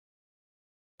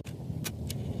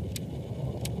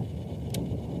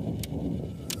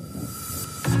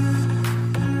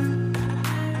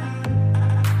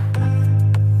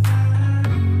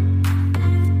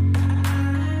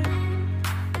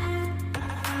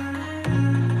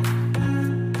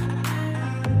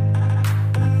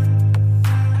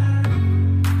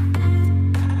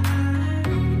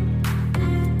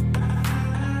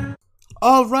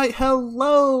All right,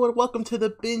 hello, and welcome to the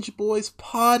Binge Boys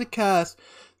podcast.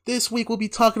 This week we'll be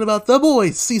talking about The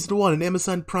Boys, Season 1, an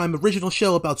Amazon Prime original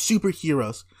show about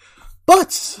superheroes.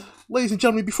 But, ladies and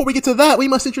gentlemen, before we get to that, we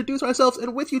must introduce ourselves,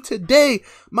 and with you today,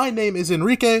 my name is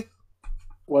Enrique.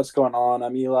 What's going on?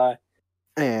 I'm Eli.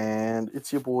 And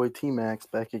it's your boy T-Max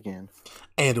back again.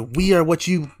 And we are what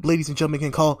you, ladies and gentlemen,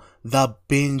 can call The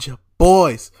Binge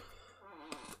Boys.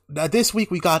 Now, this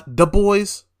week we got The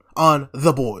Boys on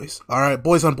The Boys. Alright,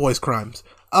 Boys on Boys crimes.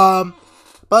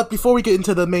 But before we get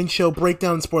into the main show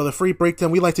breakdown and spoiler-free breakdown,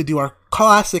 we like to do our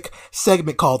classic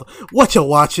segment called What You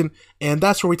Watching, and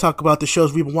that's where we talk about the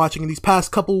shows we've been watching in these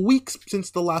past couple weeks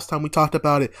since the last time we talked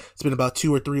about it. It's been about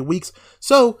 2 or 3 weeks.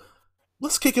 So,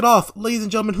 let's kick it off. Ladies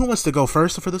and gentlemen, who wants to go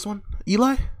first for this one?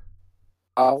 Eli?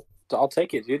 I'll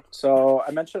take it, dude. So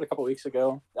I mentioned a couple weeks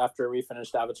ago after we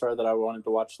finished Avatar that I wanted to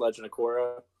watch Legend of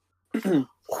Korra.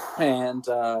 And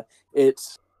it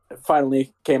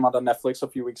finally came out on Netflix a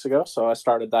few weeks ago, so I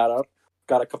started that up.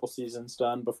 Got a couple seasons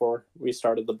done before we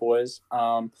started The Boys.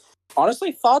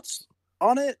 Honestly, thoughts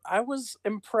on it, I was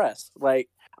impressed. I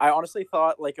honestly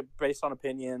thought, based on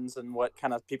opinions and what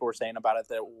kind of people were saying about it,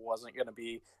 that it wasn't going to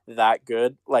be that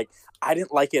good. I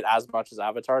didn't like it as much as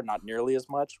Avatar, not nearly as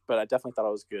much, but I definitely thought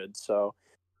it was good. So,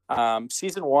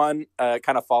 season 1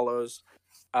 kind of follows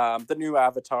the new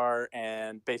Avatar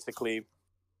and basically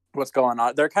what's going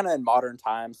on. They're kind of in modern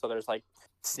times, so there's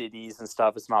cities and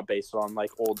stuff. It's not based on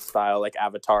old style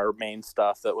Avatar main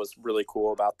stuff that was really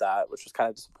cool about that, which was kind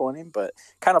of disappointing, but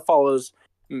kind of follows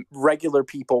regular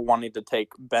people wanting to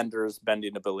take Bender's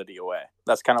bending ability away.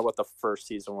 That's kind of what the first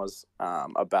season was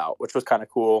about, which was kind of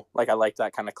cool. I liked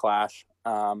that kind of clash.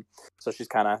 So she's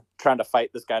kind of trying to fight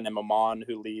this guy named Amon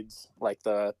who leads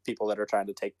the people that are trying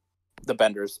to take the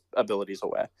Bender's abilities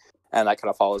away, and that kind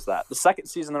of follows that. The second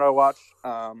season that I watched,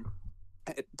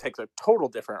 it takes a total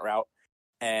different route,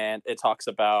 and it talks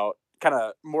about kind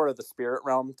of more of the spirit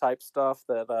realm type stuff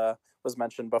that was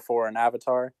mentioned before in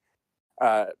Avatar,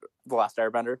 The Last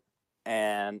Airbender,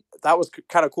 and that was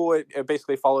kind of cool. It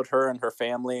basically followed her and her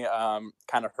family,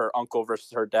 kind of her uncle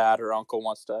versus her dad. Her uncle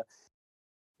wants to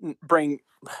bring,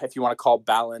 if you want to call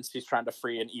balance, he's trying to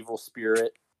free an evil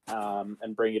spirit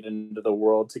and bring it into the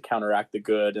world to counteract the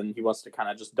good, and he wants to kind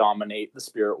of just dominate the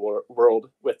spirit world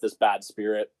with this bad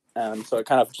spirit. So it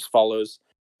kind of just follows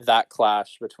that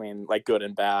clash between good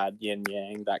and bad, yin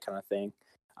yang, that kind of thing.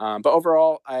 But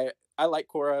overall, I like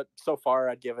Korra. So far,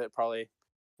 I'd give it probably,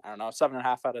 7.5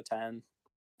 out of 10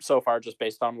 so far, just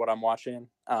based on what I'm watching.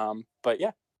 But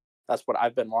yeah, that's what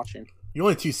I've been watching. You're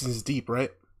only 2 seasons deep,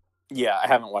 right? Yeah, I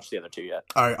haven't watched the other 2 yet.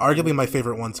 Alright, arguably my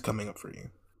favorite one's coming up for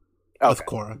you. Okay. With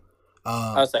Korra.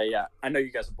 I'll say, yeah. I know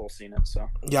you guys have both seen it, so.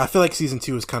 Yeah, I feel like season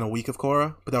 2 is kind of weak of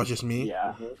Korra, but that was just me.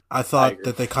 Yeah. I thought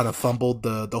that they kind of fumbled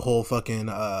the whole fucking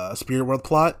Spirit World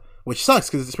plot, which sucks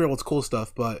because the Spirit World's cool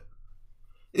stuff, but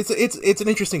it's an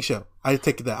interesting show. I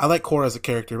take that. I like Korra as a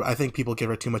character, but I think people give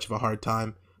her too much of a hard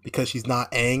time because she's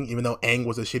not Aang, even though Aang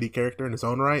was a shitty character in his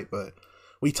own right, but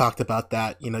we talked about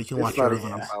that. You can watch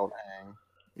everything. About Aang.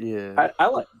 Yeah. I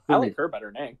like her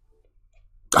better than Aang.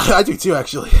 I do too,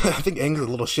 actually. I think Aang's a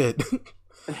little shit.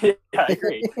 Yeah, I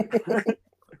agree.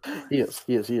 He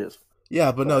is.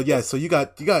 Yeah, but no, yeah. So you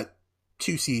got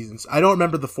 2 seasons. I don't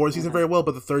remember the 4th season very well,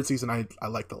 but the 3rd season I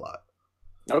liked a lot.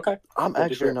 Okay. I'm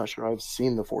actually not sure I've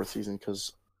seen the 4th season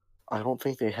because I don't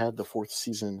think they had the 4th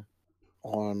season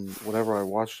on whatever I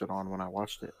watched it on when I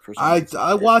watched it.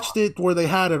 I watched it where they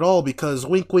had it all because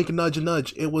wink, wink, nudge,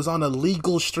 nudge. It was on a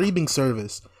legal streaming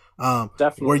service.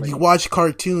 Definitely. Where you watch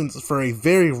cartoons for a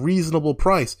very reasonable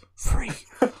price, free.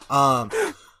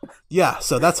 Yeah,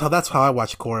 so that's how I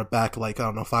watched Korra back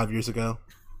 5 years ago.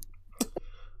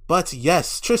 But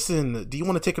yes, Tristan, do you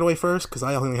want to take it away first? Because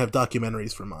I only have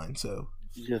documentaries for mine. So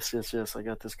yes, I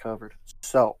got this covered.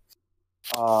 So,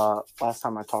 last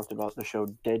time I talked about the show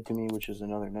Dead to Me, which is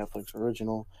another Netflix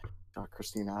original. Got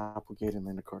Christina Applegate and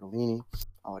Linda Cardellini.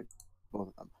 I like both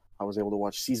of them. I was able to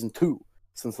watch season 2.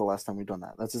 Since the last time we've done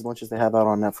that. That's as much as they have out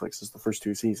on Netflix as the first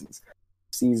 2 seasons.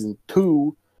 Season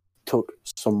 2 took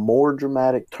some more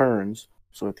dramatic turns.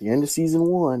 So at the end of season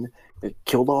 1, it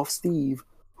killed off Steve,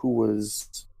 who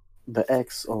was the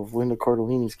ex of Linda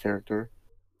Cardellini's character.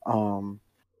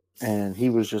 And he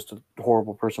was just a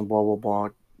horrible person, blah, blah, blah.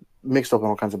 Mixed up in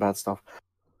all kinds of bad stuff.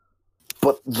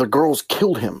 But the girls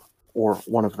killed him, or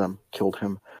one of them killed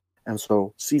him. And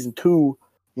so season 2,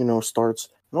 starts,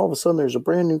 and all of a sudden there's a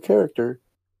brand new character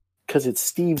because it's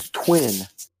Steve's twin.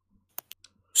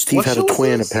 Steve had a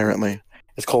twin, apparently.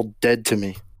 It's called Dead to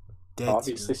Me.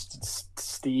 Obviously,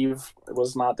 Steve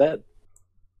was not dead.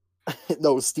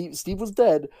 No, Steve was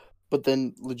dead, but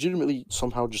then legitimately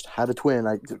somehow just had a twin.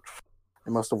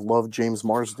 They must have loved James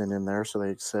Marsden in there, so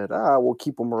they said, we'll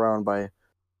keep him around by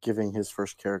giving his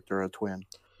first character a twin.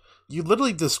 You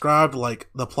literally described like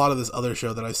the plot of this other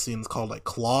show that I've seen. It's called like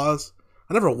Claws.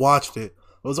 I never watched it.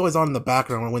 It was always on in the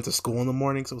background when I went to school in the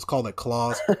morning. So it was called like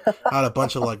Claws. Had a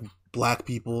bunch of like black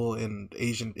people and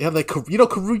Asian. It had like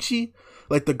Karuchi,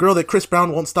 like the girl that Chris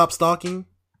Brown won't stop stalking.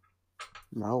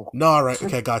 No. All right.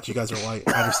 Okay, got you. You guys are white.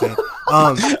 I understand.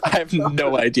 I have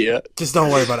no idea. Just don't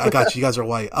worry about it. I got you. You guys are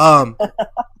white.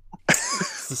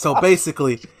 So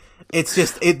basically, it's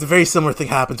just the very similar thing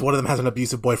happens. One of them has an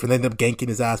abusive boyfriend. They end up ganking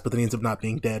his ass, but then he ends up not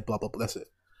being dead. Blah blah blah. That's it.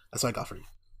 That's what I got for you.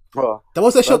 Well, that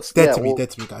was that show. Dead to me. Well, Dead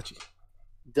to me. Got you.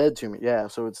 Dead to me. Yeah.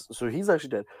 So he's actually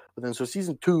dead. But then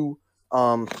season 2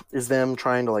 is them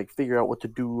trying to like figure out what to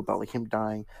do about like him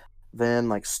dying. Then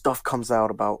like stuff comes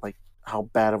out about like how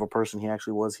bad of a person he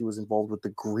actually was. He was involved with the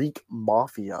Greek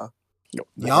mafia.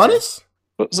 Giannis?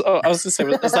 So, I was to say,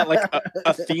 is that like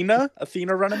Athena?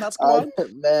 Athena running that squad?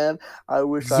 Man, I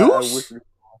wish. Zeus? I wish.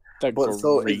 The But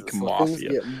Greek things mafia.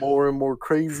 get more and more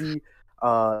crazy.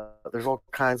 There's all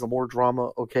kinds of more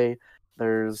drama. Okay,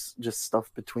 there's just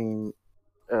stuff between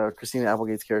Christina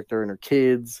Applegate's character and her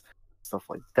kids, stuff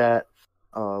like that.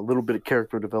 A little bit of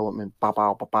character development. Bow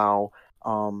bow bow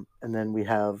bow. And then we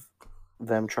have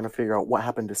them trying to figure out what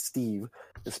happened to Steve,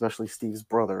 especially Steve's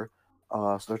brother.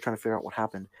 So they're trying to figure out what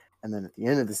happened. And then at the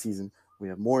end of the season, we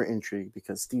have more intrigue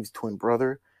because Steve's twin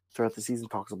brother throughout the season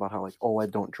talks about how like, oh, I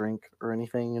don't drink or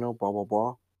anything, blah blah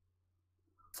blah.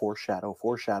 Foreshadow.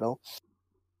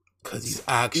 Because he's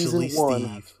actually Season 1.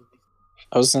 Steve.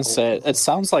 I was gonna say, it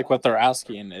sounds like what they're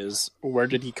asking is, where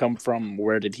did he come from?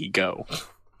 Where did he go?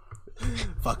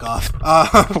 Fuck off.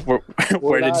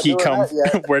 Where did not he doing come?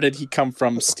 that yet. Where did he come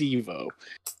from, Steve-O?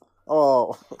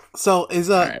 Oh, So is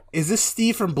Alright. is this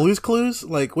Steve from Blue's Clues?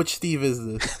 Like, which Steve is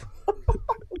this?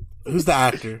 Who's the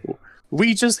actor?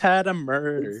 We just had a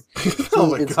murder.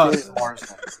 Oh my it's god. James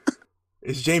Marsden.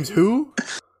 Is James who?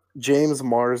 James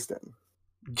Marsden.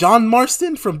 John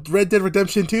Marston from Red Dead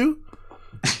Redemption 2?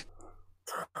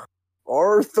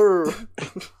 Arthur.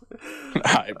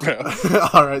 Hi, bro.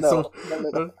 Alright, No, so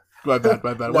no. my bad.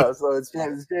 No, What? so it's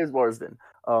James Marsden.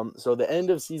 So the end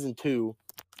of season 2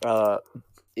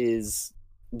 is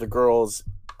the girls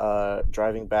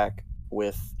driving back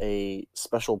with a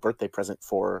special birthday present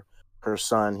for her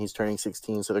son. He's turning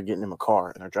 16, so they're getting him a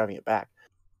car and they're driving it back.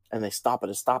 And they stop at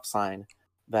a stop sign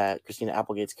that Christina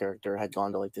Applegate's character had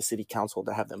gone to like the city council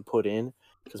to have them put in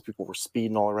because people were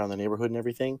speeding all around the neighborhood and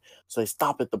everything. So they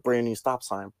stop at the brand new stop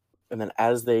sign, and then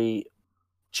as they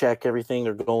check everything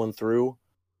they're going through,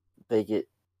 they get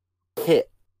hit.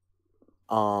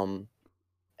 And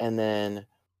then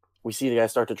we see the guy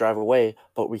start to drive away,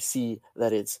 but we see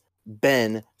that it's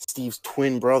Ben, Steve's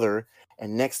twin brother,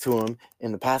 and next to him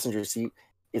in the passenger seat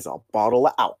is a bottle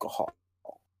of alcohol.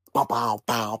 Bow, bow,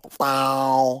 bow, bow,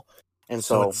 bow. And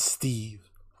So so, it's Steve.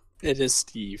 It is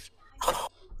Steve.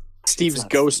 Steve's not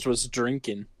ghost Steve. was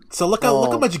drinking. So look how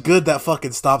Oh. much good that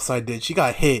fucking stop sign did. She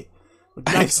got hit.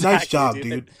 Nice Exactly, job, dude.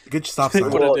 dude. Good stop They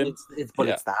sign. put it well, in. it's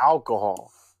Yeah. the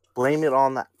alcohol. Blame it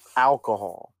on the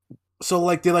alcohol. So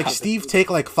like did like Steve take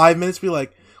like 5 minutes to be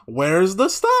like, where's the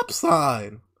stop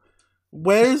sign?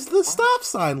 Where's the stop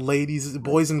sign, ladies,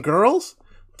 boys and girls?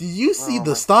 Do you see Oh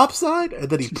the my- stop sign? And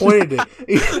then he pointed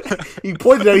it. He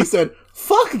pointed at it. He said,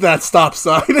 "Fuck that stop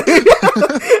sign!"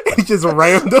 And he just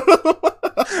rammed him.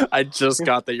 I just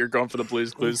got that you're going for the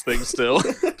Blues Clues thing still.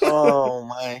 Oh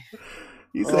my.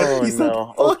 He said, Oh,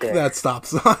 no. "Fuck Okay. that stop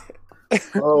sign."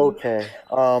 Okay.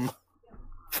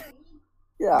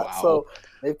 Yeah, Wow. so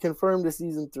they've confirmed the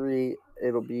season 3.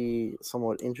 It'll be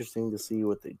somewhat interesting to see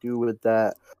what they do with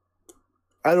that.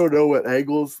 I don't know what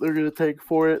angles they're going to take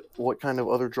for it, what kind of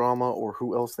other drama or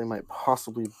who else they might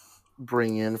possibly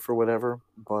bring in for whatever,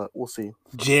 but we'll see.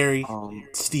 Jerry, Um,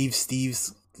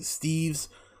 Steve's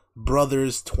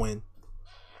brother's twin.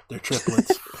 They're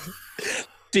triplets.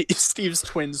 Steve's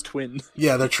twin.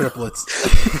 Yeah, they're triplets.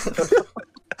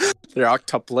 They're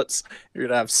octuplets. You're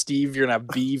gonna have Steve. You're gonna have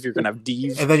Beeve. You're gonna have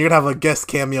Deve. And then you're gonna have a guest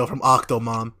cameo from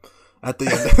Octomom at the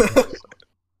end.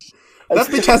 That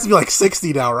bitch has to be like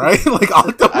 60 now, right? Like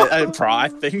Octomom. I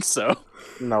think so.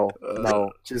 no,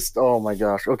 just oh my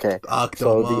gosh. Okay, so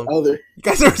Octomom. the other You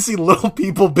guys ever see Little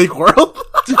People, Big World?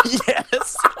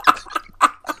 Yes.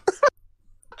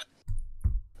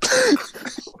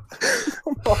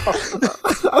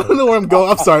 I don't know where I'm going.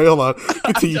 I'm sorry. Hold on.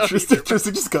 Continue, I know Tristan.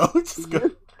 Tristan, just go. Just go.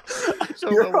 I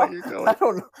don't know where you're going. I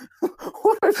don't know.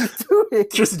 What are you doing?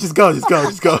 Tristan, just go. Just go.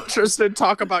 Just go. Tristan,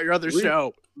 talk about your other Reek.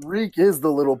 show. Reek is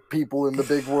the little people in the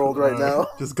big world right now.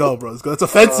 Just go, bro. Just go. That's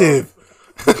offensive.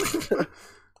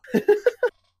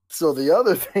 So the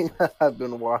other thing that I've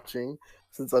been watching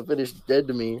since I finished Dead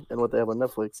to Me and what they have on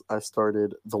Netflix, I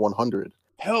started The 100.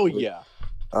 Hell yeah.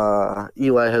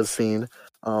 Eli has seen.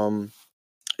 It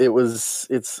is a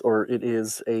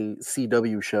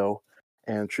CW show,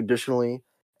 and traditionally,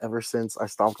 ever since I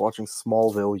stopped watching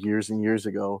Smallville years and years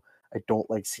ago, I don't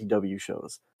like CW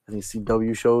shows. I think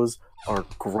CW shows are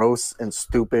gross and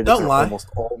stupid. Don't They're lie. almost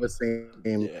all the same.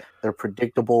 Yeah. They're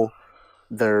predictable.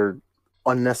 They're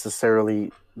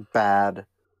unnecessarily bad.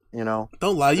 You know?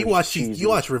 Don't lie. They're cheesy. You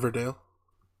watch Riverdale.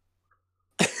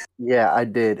 Yeah, I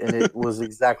did, and it was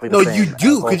exactly the No, same. you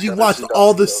do as all because you the watched CW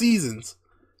all the shows. seasons.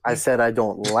 I said I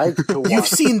don't like to watch. You've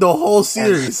seen the whole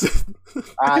series,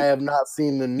 I have not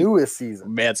seen the newest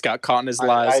season. Man's got caught in his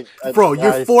lies. bro.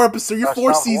 You're I- four episodes. You're I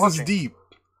 4 stopped seasons watching. deep,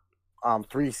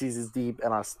 3 seasons deep,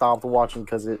 and I stopped watching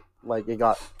because it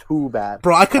got too bad.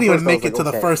 bro. I couldn't At even first I make was it to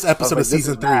like, the okay. first I was episode like, of this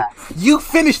season is 3. bad. You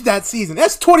finished that season.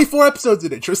 That's 24 episodes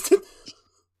in it, Tristan.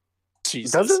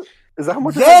 Jesus. Does it? Is that how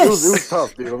much? Yes! It was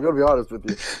tough, dude. I'm gonna be honest with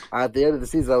you. At the end of the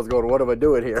season, I was going, "What am I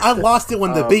doing here?" I lost it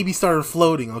when the Um, baby started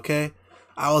floating. Okay,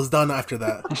 I was done after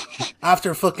that.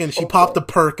 After fucking, she popped the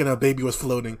perk and a baby was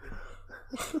floating.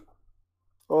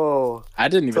 Oh, I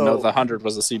didn't even know So- The 100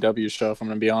 was a CW show, if I'm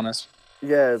going to be honest.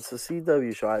 yeah, it's a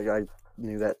CW show. I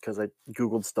knew that because I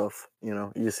googled stuff. You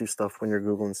know, you see stuff when you're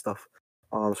googling stuff.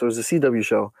 So it was a CW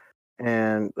show,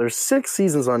 and there's 6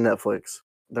 seasons on Netflix.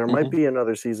 There might be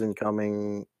another season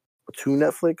coming to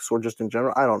Netflix or just in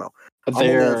general. I don't know. I'm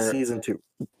only on season 2.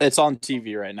 It's on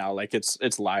TV right now. Like, it's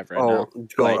live right Oh, now.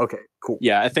 going, Like, okay, cool.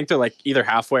 Yeah, I think they're like either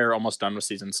halfway or almost done with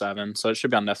season 7. So it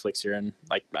should be on Netflix here in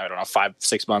like, I don't know,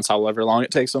 5-6 months, however long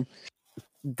it takes them.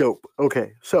 Dope.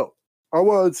 Okay, so I'm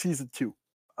on season 2.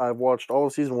 I've watched all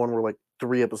of season 1. We're like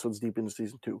 3 episodes deep into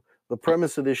season 2. The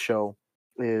premise of this show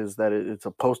is that it's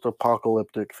a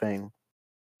post-apocalyptic thing.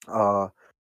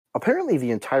 Apparently,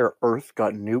 the entire Earth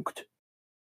got nuked.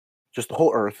 Just the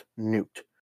whole Earth nuked,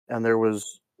 and there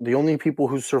was the only people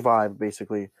who survived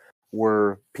basically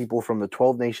were people from the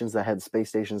 12 nations that had space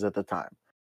stations at the time.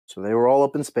 So they were all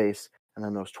up in space, and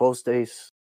then those 12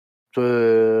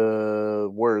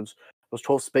 those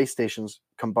 12 space stations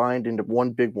combined into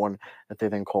one big one that they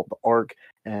then called the Ark.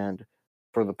 And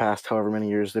for the past however many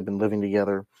years, they've been living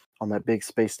together on that big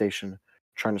space station,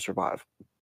 trying to survive.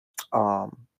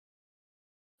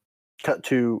 Cut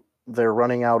to they're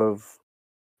running out of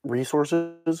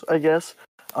resources, I guess,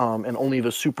 and only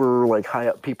the super like high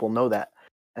up people know that,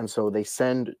 and so they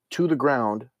send to the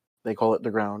ground. They call it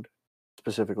the ground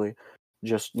specifically.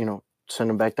 Just send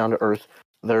them back down to Earth.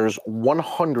 There's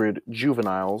 100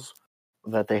 juveniles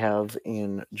that they have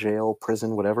in jail,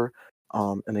 prison, whatever,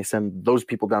 and they send those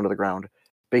people down to the ground.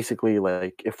 Basically,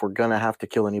 like if we're gonna have to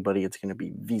kill anybody, it's gonna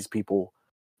be these people.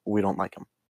 We don't like them.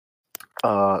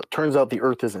 Turns out the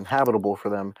Earth is inhabitable for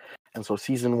them, and so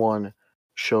season 1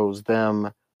 shows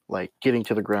them like getting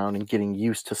to the ground and getting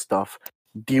used to stuff,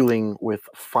 dealing with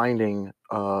finding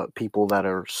people that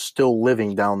are still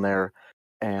living down there,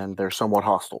 and they're somewhat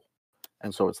hostile.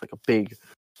 And so it's like a big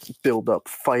build-up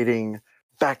fighting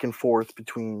back and forth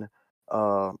between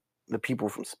the people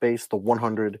from space, the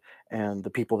 100, and the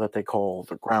people that they call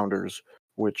the grounders,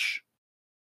 which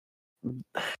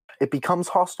it becomes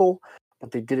hostile, but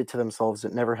they did it to themselves.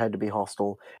 It never had to be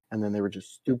hostile. And then they were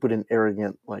just stupid and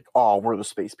arrogant, like, oh, we're the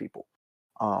space people.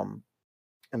 And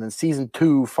then season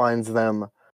 2 finds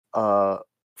them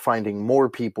finding more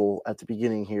people at the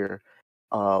beginning here,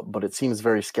 but it seems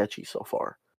very sketchy so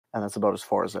far. And that's about as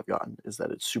far as I've gotten, is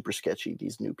that it's super sketchy,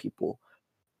 these new people.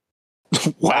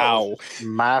 Wow.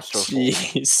 Masterful.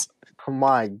 Jeez.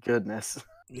 My goodness.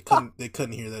 They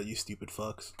couldn't hear that, you stupid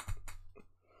fucks.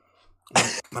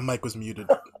 My mic was muted.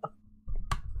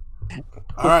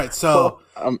 All right, so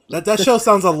that show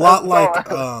sounds a lot like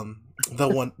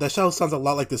that show sounds a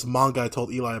lot like this manga I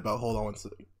told Eli about. Hold on one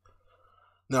second.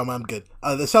 No, I'm good.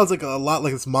 That sounds like a lot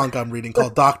like this manga I'm reading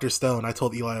called Dr. Stone. I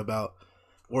told Eli about,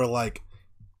 where like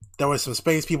there was some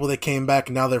space people that came back,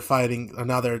 and now they're fighting, or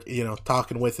now they're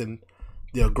talking with and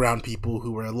ground people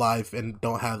who were alive and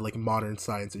don't have like modern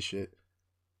science and shit.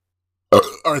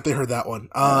 All right, they heard that one.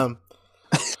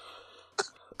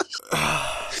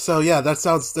 So yeah, that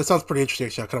sounds pretty interesting.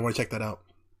 Actually, I kind of want to check that out.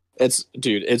 It's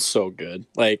so good.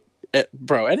 Like,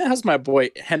 bro, and it has my boy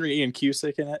Henry Ian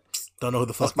Cusick in it. Don't know who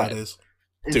the fuck that is.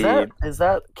 Dude. Is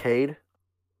that Cade?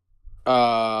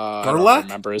 I don't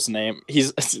remember his name.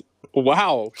 He's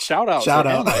wow. Shout out.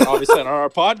 Obviously on our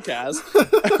podcast.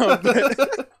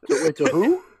 Wait, to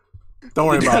who? Don't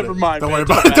worry about Never it. mind, Don't man, worry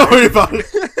about it. Don't worry about it.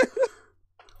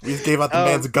 We just gave out the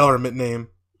man's government name.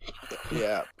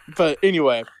 Yeah, but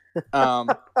anyway,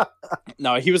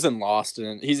 no, he was in Lost,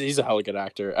 and he's a hella good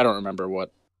actor. I don't remember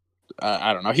what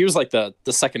I don't know. He was like the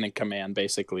second in command,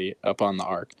 basically, up on the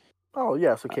arc. Oh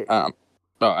yes, okay.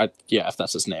 If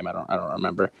that's his name, I don't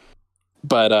remember.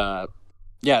 But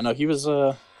yeah, no, he was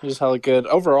hella good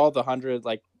overall. The 100,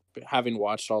 like having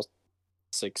watched all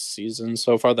 6 seasons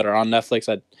so far that are on Netflix,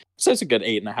 I'd say it's a good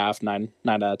 8.5, 9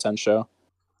 out of 10 show.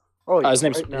 Oh, yeah,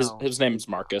 his name's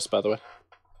Marcus, by the way.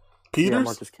 Peters? Yeah,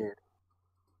 Marcus Cade.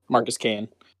 Marcus Kane.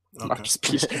 Okay. Marcus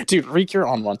Peters. Dude, Reek, you're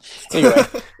on one. Anyway.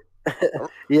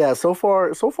 Yeah, so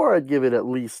far I'd give it at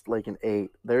least like an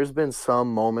 8. There's been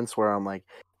some moments where I'm like,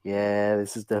 yeah,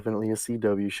 this is definitely a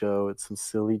CW show. It's some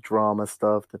silly drama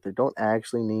stuff that they don't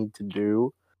actually need to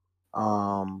do.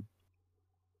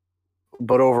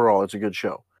 But overall, it's a good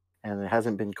show. And it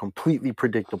hasn't been completely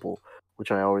predictable,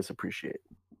 which I always appreciate.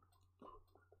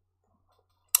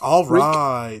 All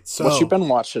right. So what you been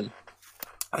watching?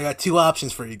 I got 2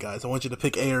 options for you guys. I want you to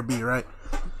pick A or B, right?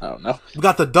 Oh, no. We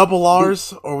got the double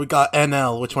R's or we got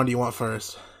NL. Which one do you want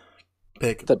first?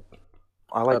 Pick.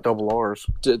 I like double R's.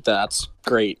 That's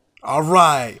great. All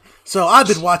right. So I've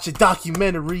been watching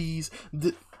documentaries.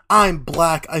 I'm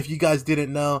black. If you guys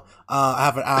didn't know, I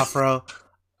have an afro.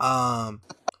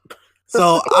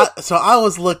 So I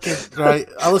was looking, right.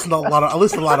 I listen to a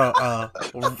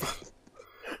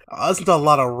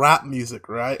lot of rap music,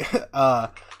 right?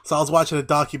 So I was watching a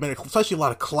documentary, especially a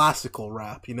lot of classical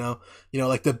rap, you know,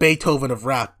 like the Beethoven of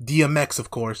rap, DMX, of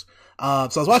course. So I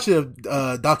was watching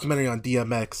a documentary on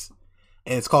DMX,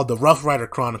 and it's called The Rough Rider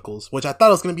Chronicles, which I thought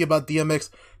it was going to be about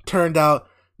DMX. Turned out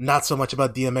not so much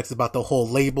about DMX, about the whole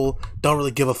label. Don't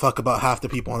really give a fuck about half the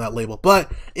people on that label,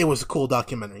 but it was a cool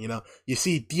documentary, you know. You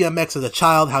see DMX as a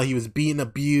child, how he was beaten,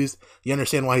 abused. You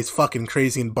understand why he's fucking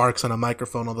crazy and barks on a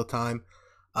microphone all the time.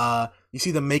 You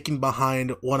see the making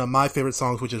behind one of my favorite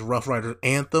songs, which is Rough Rider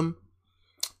Anthem.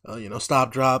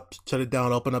 Stop, drop, shut it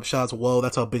down, open up shots. Whoa,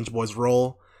 that's how Binge Boys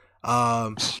roll.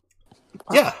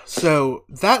 Yeah, so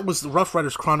that was the Rough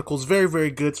Riders Chronicles. Very,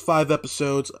 very good. It's 5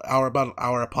 episodes, about an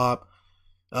hour a pop.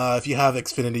 If you have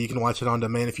Xfinity, you can watch it on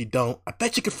demand. If you don't, I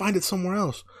bet you can find it somewhere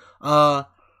else.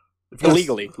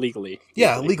 Legally.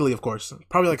 Yeah, legally, of course.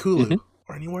 Probably like Hulu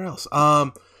or anywhere else.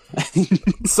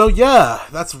 So yeah,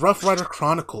 that's Rough Rider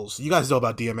Chronicles. You guys know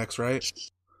about DMX, right?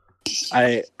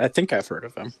 I think I've heard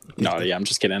of him. No, yeah, I'm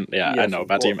just kidding. Yeah, I know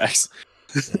about DMX.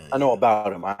 I know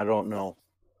about him. I don't know.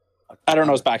 I don't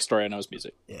know his backstory. I know his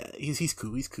music. Yeah, he's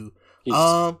cool. He's cool. He's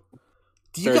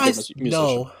do you guys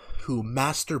know who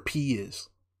Master P is?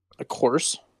 Of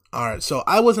course. All right, so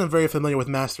I wasn't very familiar with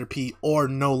Master P or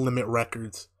No Limit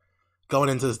Records going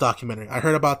into this documentary. I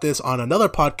heard about this on another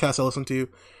podcast I listened to,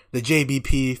 the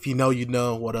JBP. If you know, you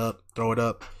know. What up? Throw it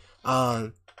up.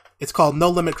 It's called No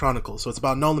Limit Chronicles. So it's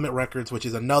about No Limit Records, which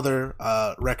is another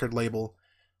record label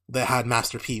that had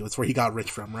Master P. It's where he got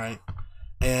rich from, right?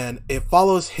 And it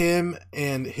follows him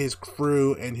and his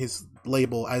crew and his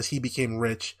label as he became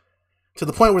rich to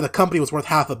the point where the company was worth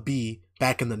half a B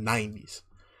back in the 90s.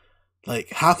 Like,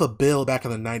 $500 million back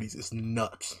in the 90s is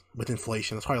nuts with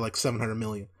inflation. It's probably like 700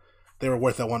 million they were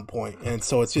worth at one point. And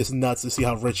so it's just nuts to see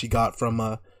how rich he got from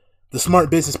the smart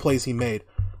business plays he made.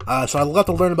 So I got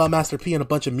to learn about Master P and a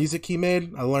bunch of music he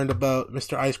made. I learned about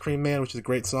Mr. Ice Cream Man, which is a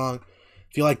great song.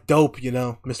 If you like dope,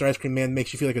 Mr. Ice Cream Man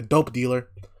makes you feel like a dope dealer.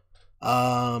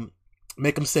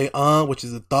 Make 'em Say which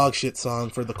is a dog shit song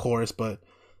for the chorus, but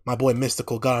my boy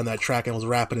Mystical got on that track and was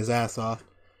rapping his ass off.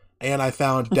 And I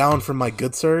found Down From My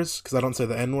Good Sirs, because I don't say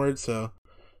the N-word, so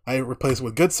I replaced it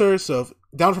with Good Sirs. So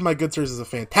Down From My Good Sirs is a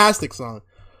fantastic song.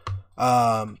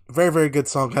 Very, very good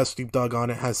song. Has Snoop Dogg on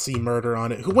it, has C Murder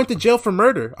on it, who went to jail for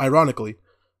murder, ironically.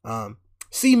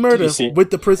 C Murder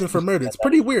with the prison for murder. It's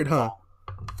pretty weird, huh?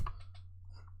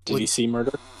 Did he see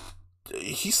murder?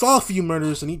 He saw a few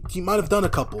murders, and he might have done a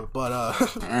couple, but all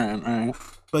right.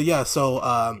 But yeah,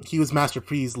 so he was Master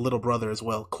P's little brother as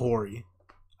well, Corey.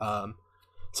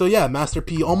 So yeah, Master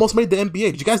P almost made the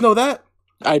NBA. Did you guys know that?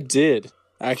 I did.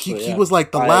 Actually, he was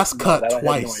like the last cut twice.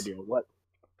 I had no idea.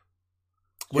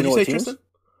 What did you say, Tristan?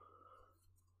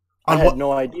 I had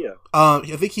no idea. I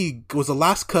think he was the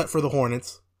last cut for the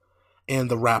Hornets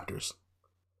and the Raptors.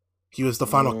 He was the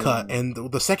final cut, and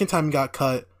the second time he got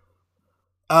cut,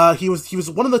 he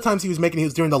was one of the times he was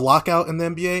during the lockout in the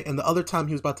NBA, and the other time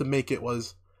he was about to make it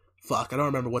was, I don't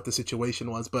remember what the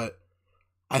situation was, but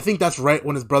I think that's right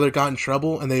when his brother got in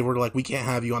trouble, and they were like, "We can't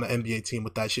have you on an NBA team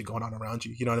with that shit going on around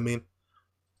you." You know what I mean?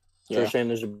 So you're saying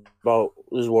this is what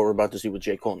we're about to see with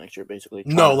J. Cole next year, basically.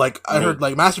 No, like I heard,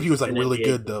 like Master P was like really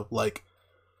good though. Like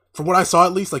from what I saw,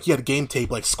 at least, like he had game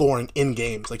tape, like scoring in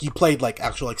games. Like he played like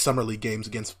actual like summer league games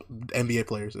against NBA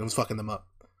players and was fucking them up.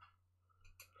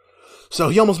 So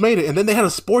he almost made it, and then they had a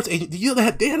sports agent. You know,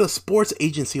 they had a sports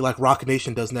agency like Rock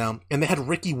Nation does now, and they had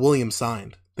Ricky Williams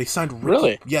signed. They signed Ricky,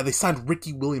 Really? Yeah, they signed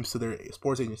Ricky Williams to their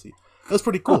sports agency. That was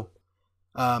pretty cool.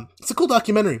 It's a cool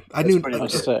documentary. I knew, pretty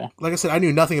nice. like I said, I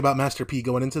knew nothing about Master P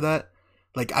going into that.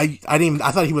 Like I didn't even,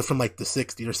 I thought he was from like the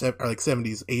 60s or like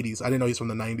 70s, 80s. I didn't know he was from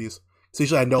the 90s. So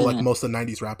usually I know like most of the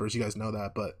 90s rappers. You guys know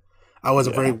that, but I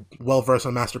wasn't very well versed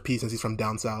on Master P since he's from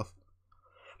down south.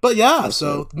 But yeah,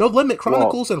 so No Limit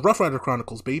Chronicles and Rough Rider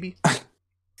Chronicles, baby.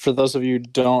 For those of you who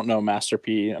don't know Master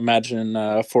P,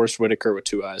 imagine Forrest Whitaker with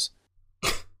 2 eyes.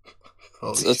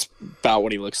 That's about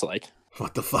what he looks like.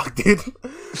 What the fuck, dude?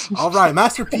 All right,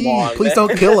 Master P, on, please man.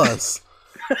 don't kill us.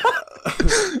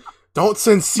 Don't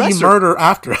send C Murder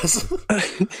after us.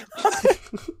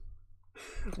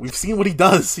 We've seen what he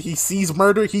does. He sees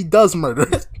murder, he does murder.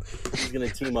 He's gonna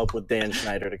team up with Dan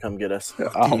Schneider to come get us.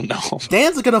 Oh no.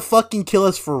 Dan's gonna fucking kill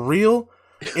us for real,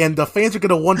 and the fans are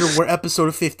gonna wonder where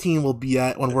episode 15 will be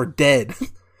at when we're dead.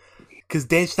 Because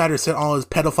Dan Schneider sent all his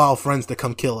pedophile friends to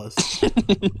come kill us.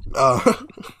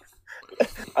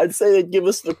 I'd say they'd give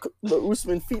us the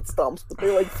Usman feet stomps, but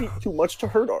they like feet too much to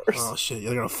hurt ours. Oh shit,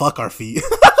 you're gonna fuck our feet.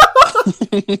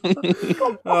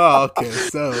 Oh, okay,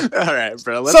 so All right,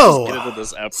 bro. Let's just get into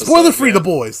this episode. spoiler free, man. The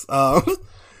Boys.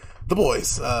 The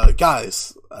Boys,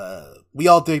 guys. We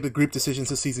all dig the group decisions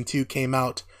since season 2 came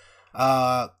out.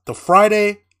 The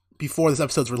Friday before this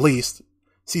episode's released,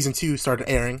 season 2 started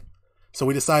airing. So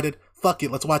we decided, fuck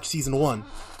it, let's watch season 1.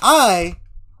 I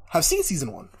have seen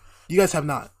season 1. You guys have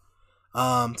not.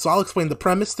 So I'll explain the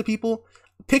premise to people.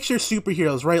 Picture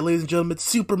superheroes, right, ladies and gentlemen?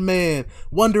 Superman,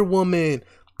 Wonder Woman,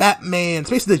 Batman. It's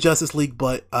basically the Justice League,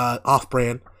 but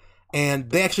off-brand. And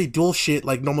they actually dual shit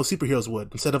like normal superheroes would.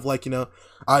 Instead of like,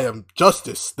 I am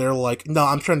justice. They're like, no,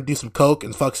 I'm trying to do some coke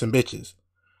and fuck some bitches.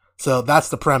 So that's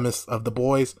the premise of The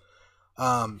Boys.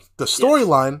 The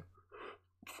storyline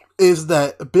is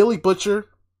that Billy Butcher,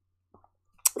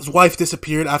 his wife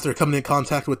disappeared after coming in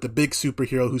contact with the big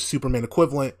superhero who's Superman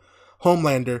equivalent,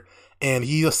 Homelander, and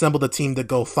he assembled a team to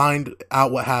go find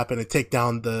out what happened and take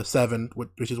down the Seven,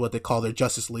 which is what they call their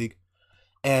Justice League.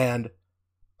 And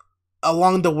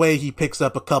along the way, he picks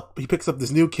up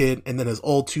this new kid and then his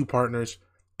old 2 partners,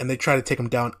 and they try to take him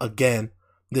down again,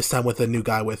 this time with a new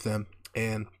guy with them.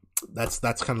 And that's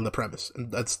kind of the premise,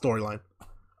 and that's storyline.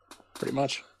 Pretty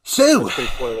much. So, That's pretty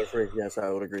spoiler free. Yes, I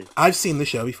would agree. I've seen the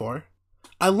show before.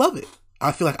 I love it.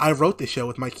 I feel like I wrote this show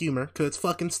with my humor because it's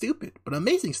fucking stupid, but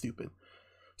amazing stupid.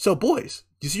 So, boys,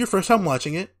 this is your first time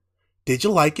watching it. Did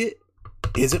you like it?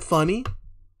 Is it funny?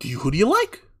 Who do you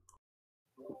like?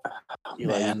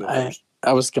 Man,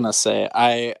 I was gonna say,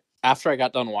 after I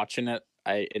got done watching it,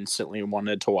 I instantly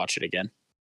wanted to watch it again.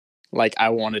 Like, I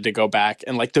wanted to go back,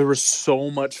 and like there was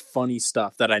so much funny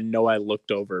stuff that I know I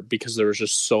looked over because there was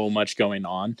just so much going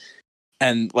on,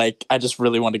 and like I just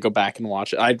really wanted to go back and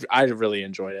watch it. I really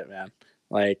enjoyed it, man.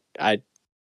 Like I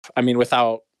mean,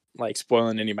 without like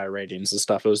spoiling any of my ratings and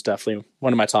stuff, it was definitely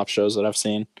one of my top shows that I've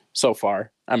seen so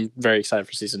far. I'm very excited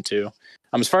for season 2.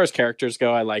 As far as characters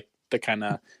go, I like the kind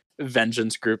of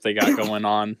vengeance group they got going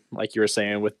on, like you were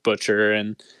saying, with Butcher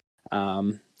and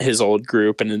his old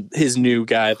group and his new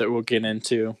guy that we'll get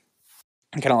into.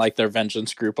 I kind of like their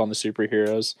vengeance group on the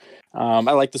superheroes. I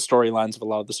like the storylines of a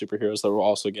lot of the superheroes that we'll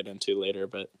also get into later,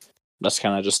 but that's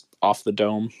kind of just off the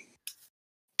dome.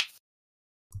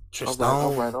 Tristan,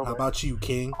 All right. how about you,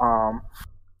 King?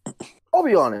 I'll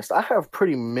be honest. I have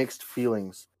pretty mixed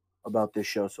feelings about this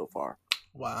show so far.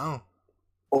 Wow.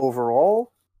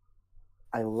 Overall,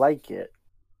 I like it.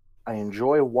 I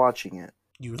enjoy watching it.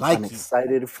 You like I'm it?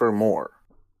 excited for more.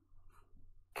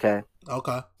 Okay.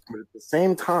 Okay. But at the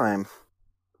same time,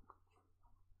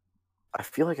 I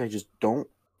feel like I just don't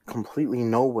completely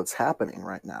know what's happening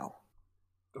right now.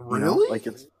 You know? Really? Like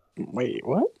it's Wait,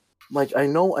 what? like I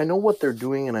know what they're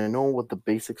doing and I know what the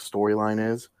basic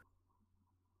storyline is,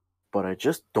 but I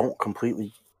just don't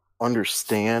completely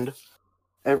understand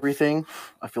everything.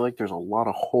 I feel like there's a lot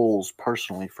of holes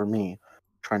personally for me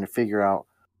trying to figure out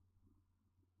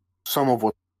some of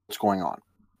what's going on.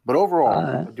 But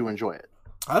overall, I do enjoy it.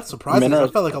 That's surprising. I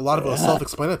felt like a lot of it was Yeah.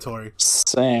 self-explanatory.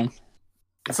 Same.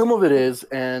 Some of it is,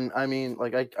 and I mean,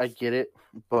 like, I get it,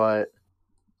 but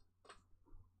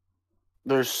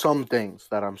there's some things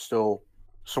that I'm still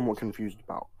somewhat confused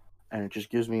about. And it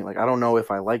just gives me, like, I don't know if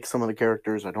I like some of the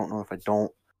characters, I don't know if I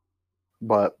don't,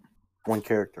 but one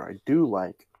character I do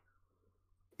like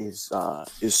is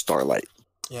Starlight.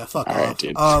 Yeah, fuck All off. right,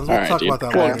 dude. We'll All right, talk dude. about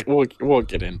that later. We'll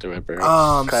get into it, bro.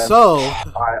 Okay. So,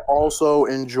 I also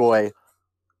enjoy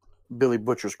Billy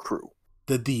Butcher's crew.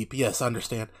 the Deep. Yes, I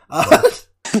understand.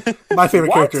 My favorite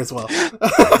What? character as well.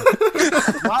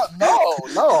 No,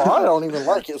 No, I don't even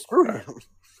like it. Screw him.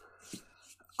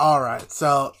 Alright,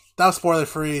 so that was spoiler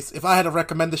free. If I had to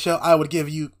recommend the show, I would give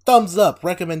you thumbs up.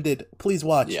 Recommended. Please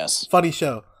watch. Yes. Funny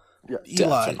show. Yeah,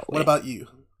 Eli, definitely. what about you?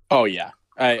 Oh yeah,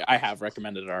 I have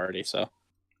recommended it already. So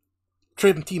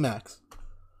Trip and T-Max.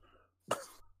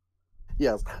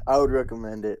 Yes, I would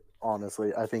recommend it.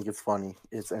 Honestly, I think it's funny.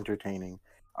 It's entertaining.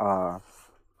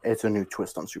 It's a new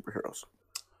twist on superheroes.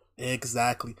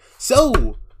 Exactly.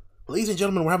 So, ladies and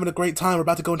gentlemen, we're having a great time. We're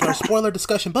about to go into our spoiler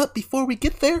discussion. But before we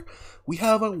get there, we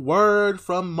have a word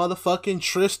from motherfucking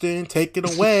Tristan. Take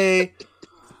it away.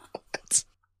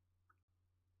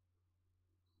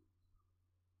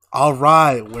 All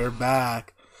right, we're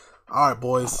back. All right,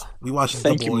 boys. We watched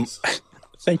Thank The you. Boys.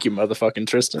 Thank you, motherfucking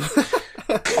Tristan.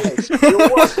 You're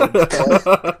welcome,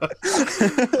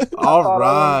 Ted. All I wanted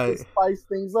right. to spice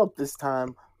things up this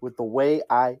time with the way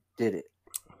I did it.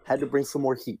 Had to bring some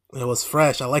more heat. It was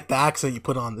fresh. I like the accent you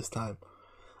put on this time.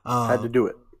 Had to do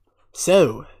it.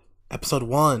 So, episode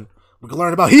 1, we're gonna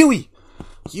learn about Huey.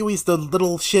 Huey's the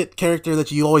little shit character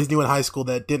that you always knew in high school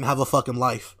that didn't have a fucking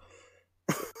life.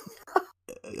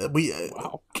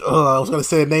 Wow. I was gonna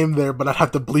say a name there, but I'd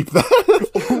have to bleep that.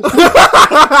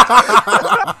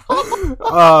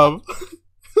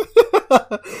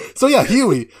 So yeah,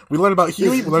 Huey. We learn about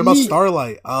Huey. We learn about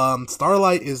Starlight.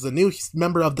 Starlight is the new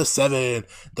member of the Seven,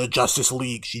 the Justice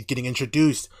League. She's getting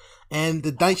introduced, and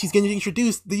the night she's getting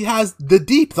introduced, he has the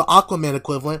Deep, the Aquaman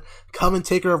equivalent, come and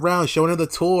take her around, showing her the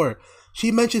tour. She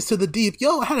mentions to the Deep,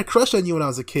 "Yo, I had a crush on you when I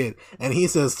was a kid," and he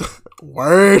says,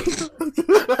 "Word."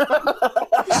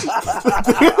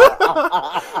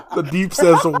 The Deep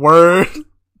says, "Word."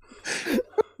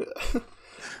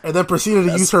 And then proceeded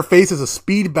to use her face as a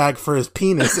speed bag for his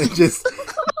penis and just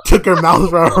took her mouth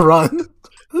for a run.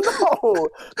 No,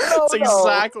 That's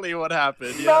exactly what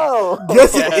happened. Yeah. No.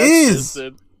 Yes, it is.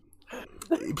 Tristan.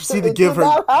 He proceeded to It give did her.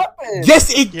 not happen. Yes,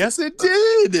 it. Yes, it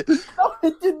did. No,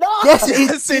 it did not. Yes, it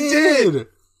Yes, it did. did.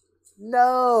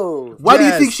 No, Why do you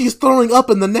Yes. think she's throwing up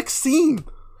in the next scene?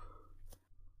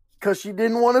 because she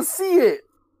didn't want to see it.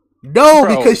 No,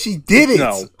 Bro, because she did it.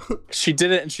 No, she did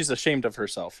it, and she's ashamed of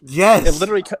herself. Yes. It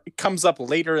literally comes up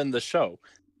later in the show.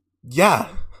 Yeah.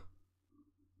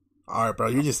 All right, bro.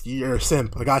 You're a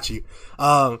simp. I got you.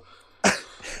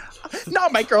 No,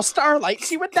 my girl Starlight,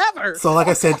 she would never. So, like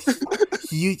I said,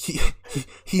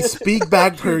 he speak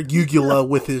bagged her uvula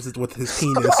with his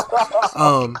penis.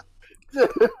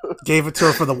 Gave it to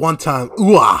her for the one time.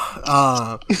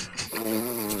 Ooh-ah.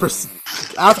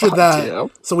 After that, Yeah.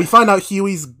 so we find out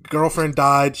Huey's girlfriend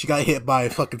died. She got hit by a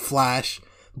fucking Flash,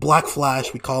 Black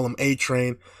Flash. We call him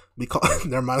A-Train. We call.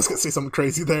 Never mind. I was gonna say something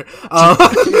crazy there. She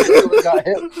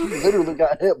literally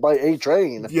got hit by a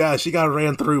train. Yeah, she got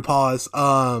ran through. Pause.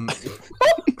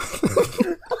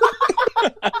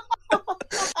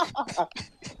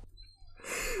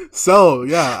 So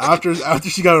yeah, after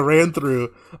she got ran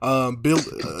through,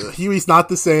 Huey's not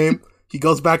the same. He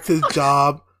goes back to his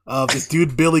job. This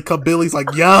dude Billy's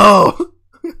like, "Yo,"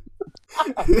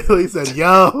 he said,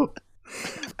 "Yo,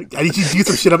 I need you to do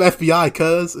some shit up FBI,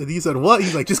 cuz." And he said, "What?"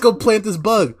 He's like, "Just go plant this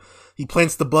bug." He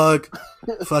plants the bug.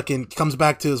 Fucking comes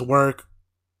back to his work.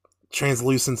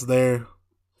 Translucent's there.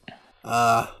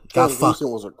 Got fucked. Translucent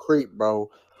was a creep, bro.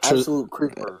 Absolute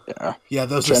creeper. Yeah. Yeah,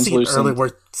 there was a scene earlier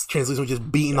where Translucent was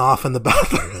just beating off in the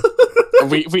bathroom.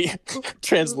 we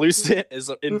Translucent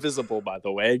is invisible, by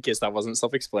the way, in case that wasn't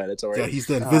self-explanatory. Yeah, he's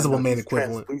the Invisible No, Man he's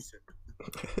equivalent. translucent.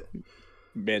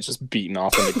 Man, just beating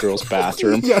off in the girl's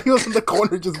bathroom. Yeah, he was in the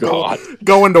corner just God.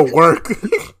 going to work.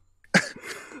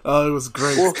 It was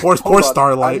great. Well, poor hold on.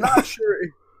 Starlight. I'm not sure.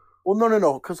 Well,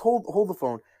 no. Because hold the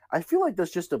phone. I feel like that's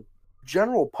just a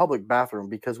general public bathroom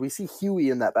because we see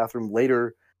Huey in that bathroom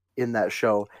later in that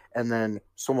show, and then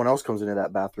someone else comes into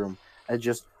that bathroom.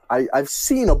 I've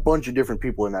seen a bunch of different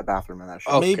people in that bathroom in that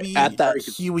show. Okay, Maybe at that-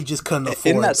 Huey just couldn't in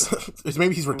afford that- it.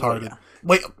 Maybe he's retarded. yeah.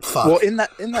 Wait, fuck. Well, in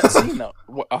that scene though,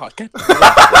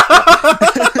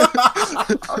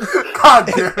 God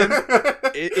damn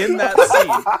it.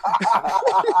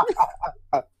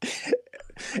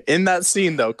 in that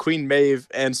scene though, Queen Maeve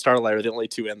and Starlight are the only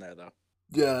two in there though.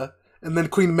 Yeah. And then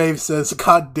Queen Maeve says,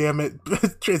 "God damn it,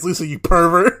 Translucent, you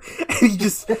pervert!" And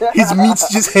his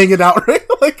meat's just hanging out, right?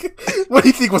 Like, what do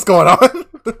you think was going on?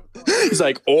 He's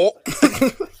like, "Oh,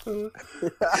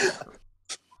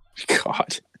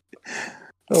 God,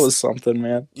 that was something,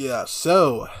 man." Yeah.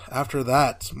 So after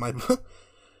that, my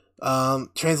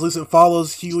Translucent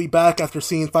follows Huey back after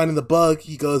finding the bug.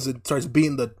 He goes and starts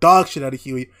beating the dog shit out of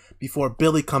Huey before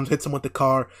Billy comes, hits him with the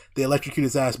car. They electrocute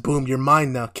his ass. Boom, you're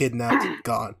mine now, kidnapped,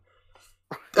 gone.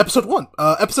 Episode 1.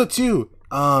 Episode 2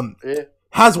 Yeah.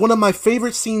 has one of my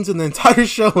favorite scenes in the entire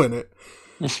show in it.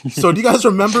 So do you guys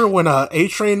remember when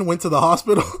A-Train went to the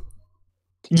hospital?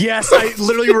 Yes, I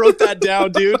literally wrote that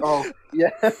down, dude. Oh,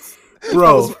 yes.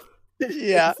 Bro,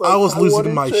 Yeah, It's like, I was losing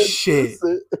wanted my to shit.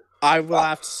 lose it. I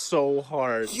laughed so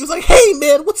hard. He was like, "Hey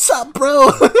man, what's up,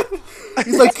 bro?"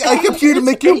 He's like, "I came here to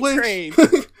make your wish." A-Train.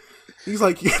 He's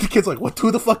like, the kid's like, "What? Who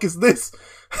the fuck is this?"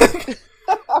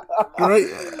 Right?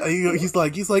 He's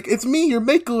like, "It's me, your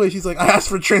make a wish." He's like, "I asked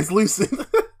for translucent."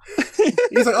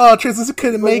 He's like, "Oh, translucent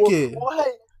couldn't make it." Well,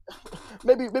 hey,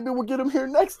 maybe we'll get him here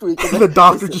next week. And the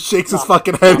doctor just shakes his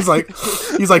fucking head. He's like,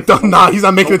 "Nah, he's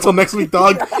not making it until next week,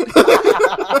 dog."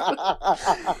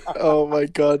 Oh my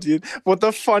god, dude! What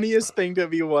the funniest thing to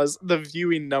me was the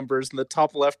viewing numbers in the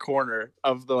top left corner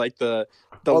of the live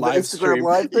Instagram stream.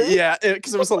 live thing? Yeah,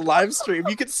 because it was a live stream.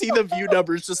 You could see the view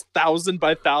numbers just 1,000 by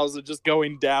 1,000 just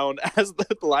going down as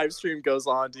the live stream goes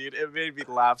on, dude. It made me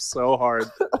laugh so hard.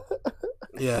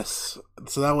 Yes.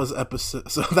 So that was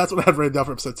episode. So that's what I had written down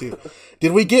for episode 2.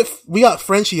 We got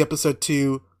Frenchie episode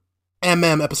 2,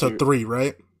 episode 3,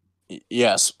 right?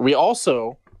 Yes, we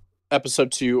also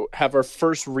episode 2 have our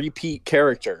first repeat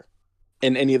character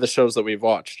in any of the shows that we've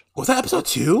watched. Was that episode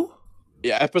 2?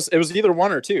 Yeah, it was either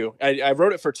 1 or 2. I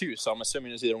wrote it for 2, so I'm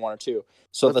assuming it's either 1 or 2.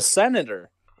 So the senator,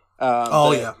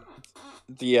 the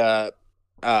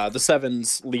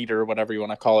Sevens leader, whatever you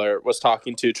want to call her, was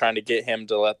talking to, trying to get him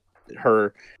to let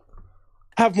her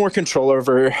have more control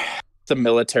over the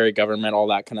military, government, all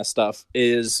that kind of stuff.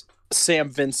 Is Sam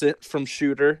Vincent from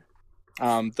Shooter,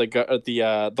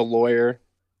 the lawyer.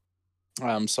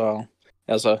 So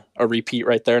as a repeat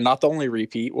right there. Not the only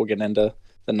repeat. We'll get into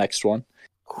the next one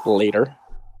later.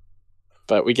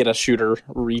 But we get a Shooter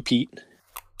repeat.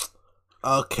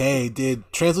 Okay, did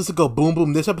Translucent go boom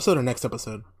boom this episode or next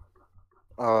episode?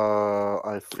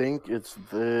 I think it's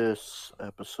this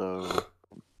episode.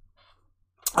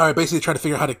 Alright, basically try to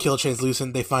figure out how to kill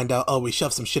Translucent. They find out, we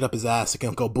shoved some shit up his ass. It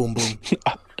can go boom boom.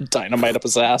 Dynamite up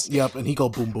his ass. Yep, and he go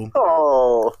boom boom.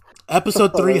 Oh.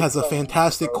 Episode 3 has a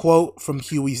fantastic quote from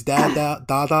Huey's Dada.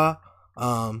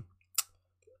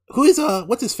 Who is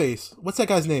what's his face? What's that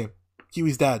guy's name?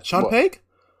 Huey's dad. Sean What? Pegg?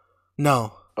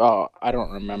 No. Oh, I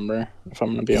don't remember, if I'm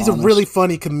gonna be He's honest. a really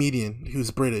funny comedian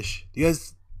who's British. You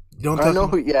guys don't I know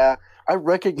who, yeah. I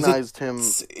recognized him,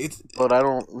 it's but I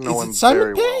don't know is him it Simon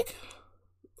very well. Pegg?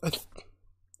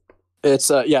 It's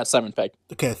Simon Pegg.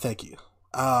 Okay, thank you.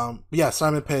 Yeah,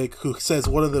 Simon Pegg, who says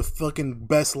one of the fucking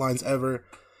best lines ever,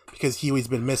 because Huey's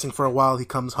been missing for a while. He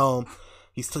comes home.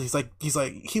 He's like,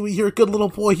 Huey, you're a good little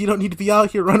boy. You don't need to be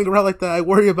out here running around like that. I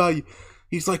worry about you.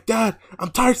 He's like, Dad,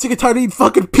 I'm sick and tired of eating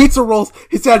fucking pizza rolls.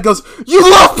 His dad goes, you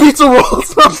love pizza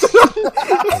rolls.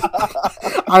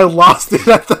 I lost it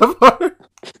at that part.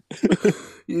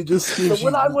 You just So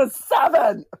when I was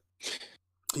 7.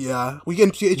 yeah, we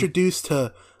get introduced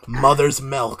to Mother's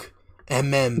Milk.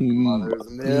 Mother's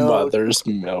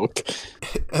milk.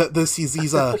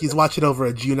 He's watching over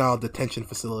a juvenile detention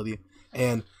facility,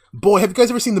 and boy, have you guys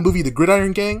ever seen the movie The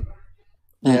Gridiron Gang?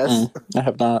 Yes. I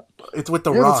have not. It's with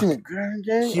The You Rock. haven't seen the Gridiron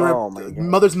Gang? Oh my God.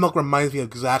 Mother's Milk reminds me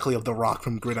exactly of The Rock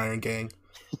from Gridiron Gang.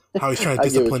 How he's trying to I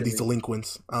get what discipline you these mean.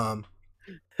 delinquents.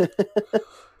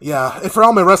 Yeah, and for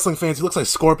all my wrestling fans, he looks like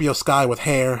Scorpio Sky with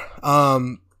hair.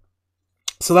 So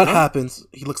that happens.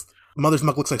 Mother's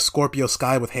Milk looks like Scorpio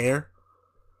Sky with hair.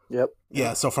 Yep.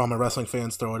 Yeah, so for all my wrestling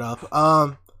fans, throw it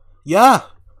up. Yeah.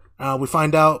 We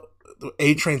find out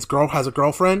A-Train's girl has a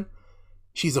girlfriend.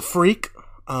 She's a freak.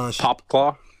 Pop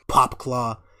Claw. Pop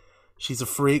Claw. She's a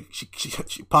freak.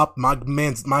 She popped my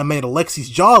man Alexi's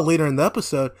jaw later in the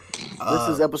episode. This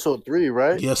is episode 3,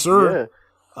 right? Yes, sir. Yeah.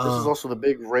 This is also the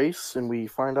big race, and we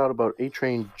find out about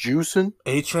A-Train juicing.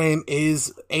 A-Train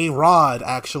is a rod,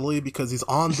 actually, because he's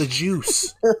on the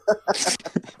juice.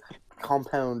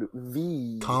 Compound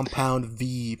V. Compound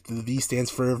V. The V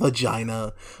stands for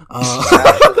vagina.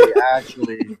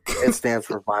 Actually, it stands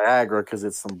for Viagra because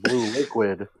it's some blue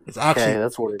liquid. It's actually Okay,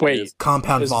 that's what it Wait, is.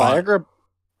 compound is Vod. Viagra?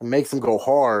 It makes them go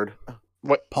hard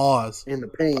Pause. in the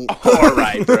paint. All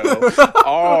right, bro.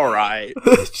 All right.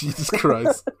 Jesus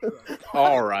Christ.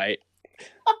 All right.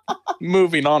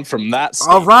 Moving on from that.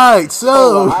 All right,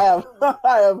 so I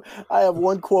have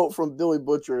one quote from Billy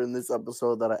Butcher in this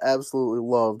episode that I absolutely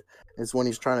loved. It's when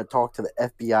he's trying to talk to the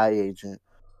FBI agent,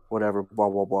 whatever, blah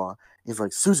blah blah. He's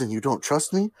like, "Susan, you don't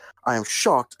trust me? I am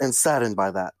shocked and saddened by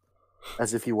that."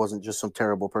 As if he wasn't just some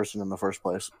terrible person in the first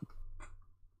place.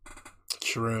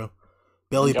 true.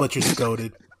 Billy Yep. Butcher's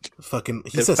goated. Fucking,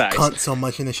 he It's says facts. cunt so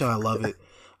much in the show. I love it.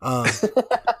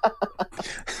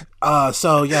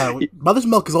 So yeah, Mother's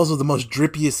Milk is also the most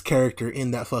drippiest character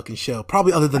in that fucking show,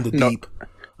 probably other than the No. Deep.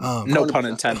 No pun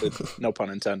intended. No pun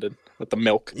intended. With the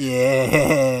milk.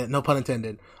 Yeah, no pun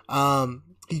intended.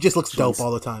 He just looks dope Jeez.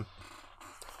 all the time.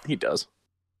 He does.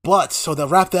 But so to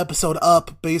wrap the episode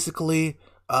up, basically,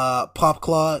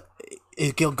 Popclaw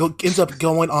ends up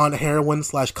going on heroin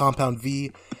 / Compound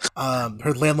V.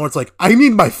 Her landlord's like, I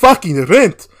need my fucking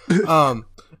rent.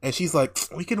 And she's like,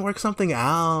 we can work something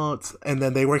out. And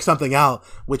then they work something out,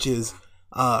 which is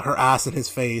her ass in his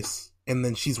face. And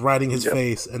then she's riding his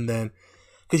face. And then,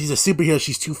 because she's a superhero,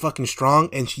 she's too fucking strong.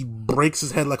 And she breaks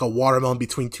his head like a watermelon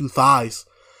between two thighs.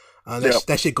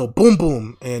 That shit go boom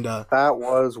boom. And That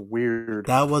was weird.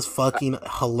 that was fucking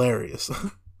hilarious.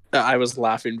 I was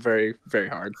laughing very, very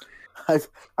hard.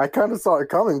 I kind of saw it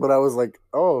coming, but I was like,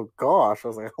 oh gosh. I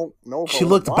was like, I don't know. If She I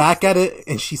looked watched back at it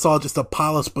and she saw just a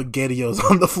pile of SpaghettiOs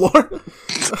on the floor.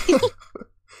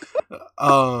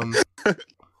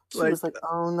 She was like,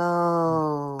 oh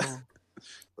no.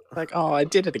 Like, oh, I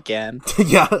did it again.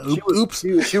 Yeah, Oops.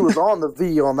 She was on the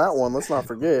V on that one. Let's not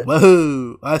forget.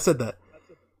 Whoa, I said that.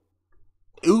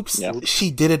 Oops, Yeah.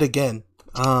 she did it again.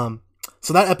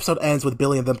 So that episode ends with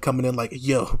Billy and them coming in like,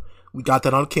 yo, we got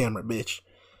that on camera, bitch.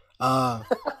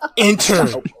 Enter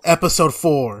episode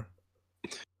 4.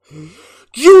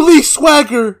 Julie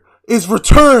Swagger is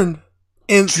returned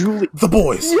in The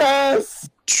Boys. Yes.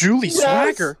 Julie Yes!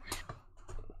 Swagger.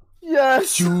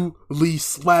 Yes. Julie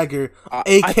Swagger,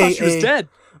 I thought she was aka dead.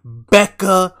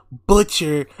 Becca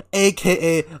Butcher,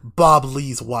 aka Bob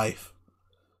Lee's wife.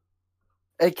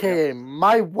 AKA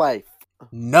my wife.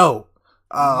 No.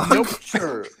 Nope.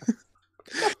 Sure.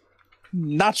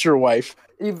 Not your wife.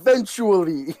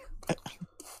 Eventually.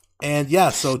 And yeah,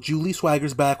 so Julie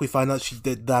Swagger's back. We find out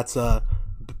that's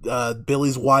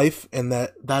Billy's wife, and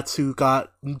that's who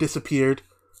got disappeared.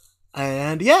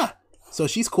 And yeah, so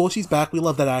she's cool. She's back. We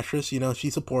love that actress. You know, she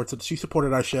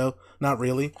supported our show. Not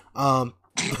really.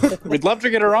 We'd love to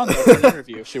get her on there for an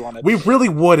interview if she wanted. We really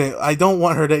wouldn't. I don't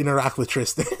want her to interact with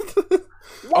Tristan.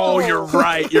 Oh, you're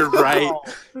right. You're right.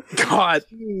 God,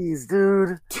 Jeez,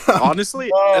 dude. honestly,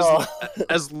 Whoa.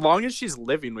 as long as she's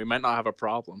living, we might not have a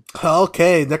problem.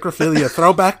 Okay, necrophilia.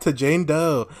 Throwback to Jane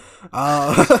Doe.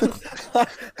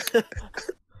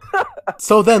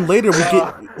 So then later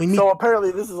we meet. So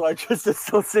apparently this is why Tristan's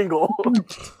still single.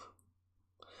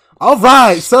 All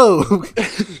right, so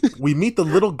we meet the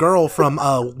little girl from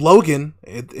Logan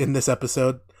in this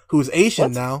episode, who's Asian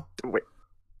What? now. Wait,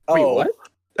 Oh. what?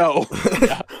 Oh,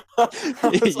 yeah.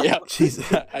 Yeah. She's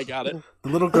I got it. the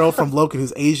little girl from Logan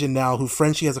who's Asian now, who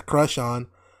Frenchie has a crush on.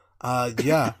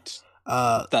 Yeah.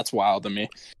 That's wild to me.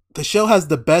 The show has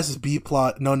the best B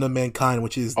plot known to mankind,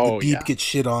 which is the Oh, Deep yeah. gets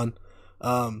shit on.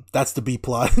 That's the B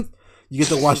plot. You get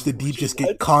to watch the Deep just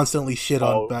get constantly shit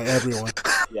on Oh. by everyone.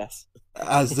 Yes.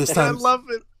 As this I time, love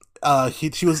it.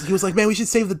 he was like, man, we should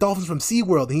save the dolphins from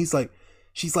SeaWorld. And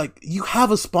she's like, you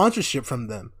have a sponsorship from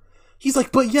them. He's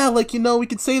like, but yeah, like, you know, we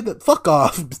could save that. Fuck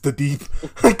off, the Deep.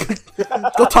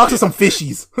 Go talk to some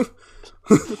fishies.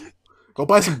 Go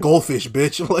buy some goldfish,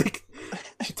 bitch. Like,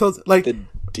 she tells, like, The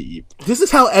Deep. this is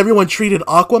how everyone treated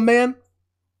Aquaman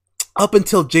up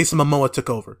until Jason Momoa took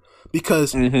over.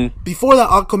 Because before that,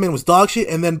 Aquaman was dog shit,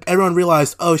 and then everyone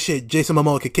realized, oh shit, Jason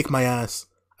Momoa could kick my ass.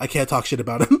 I can't talk shit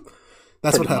about him.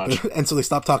 That's Pretty what happened. And so they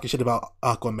stopped talking shit about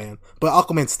Aquaman. But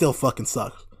Aquaman still fucking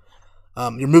sucks.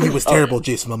 Your movie was terrible,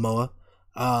 Jason Momoa.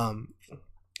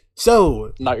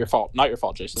 So Not your fault. Not your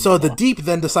fault, Jason. so the Momoa. Deep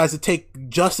then decides to take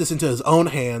justice into his own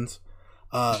hands.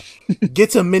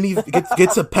 Gets a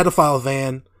pedophile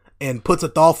van and puts a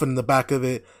dolphin in the back of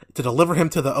it to deliver him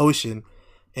to the ocean.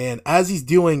 And as he's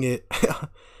doing it,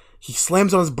 he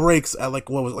slams on his brakes at like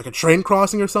a train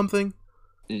crossing or something.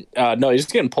 No, he's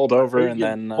just getting pulled over and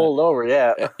then pulled over,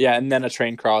 yeah. yeah, and then a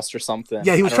train crossed or something.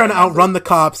 Yeah, he was I trying don't to remember. outrun the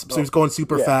cops, so he was going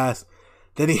super Yeah. fast.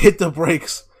 Then he hit the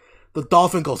brakes. The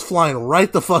dolphin goes flying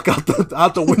right the fuck out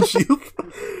the windshield,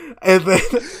 and then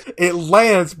it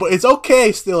lands. But it's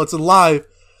okay still; it's alive.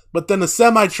 But then a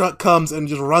semi truck comes and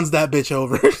just runs that bitch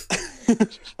over.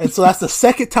 And so that's the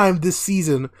second time this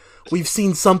season we've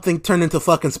seen something turn into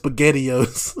fucking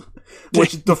SpaghettiOs.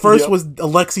 Which the first Yep. was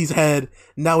Alexi's head.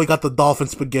 Now we got the dolphin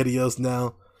SpaghettiOs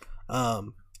now.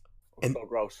 And- So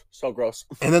gross. So gross.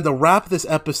 And then to wrap this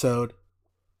episode,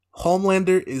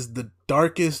 Homelander is the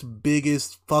darkest,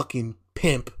 biggest fucking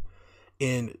pimp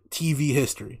in TV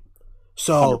history.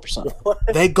 So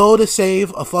 100%. they go to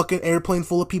save a fucking airplane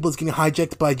full of people that's getting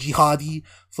hijacked by jihadi,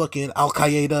 fucking Al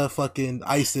Qaeda, fucking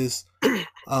ISIS.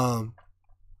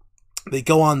 They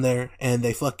go on there and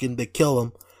they kill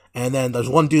him. And then there's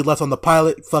one dude left on the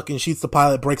pilot, fucking shoots the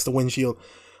pilot, breaks the windshield.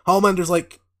 Homelander's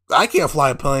like, I can't fly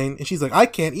a plane. And she's like, I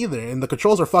can't either. And the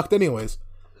controls are fucked anyways.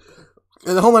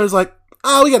 And the Homelander's like,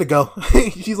 we gotta go.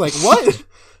 She's like, what?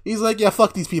 He's like, yeah,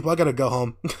 fuck these people. I gotta go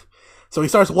home. So he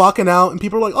starts walking out, and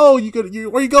people are like, "Oh, where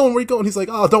are you going? Where are you going?" He's like,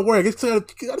 "Oh, don't worry, I just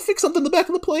gotta fix something in the back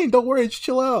of the plane. Don't worry, just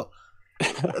chill out."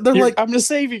 They're like, I'm gonna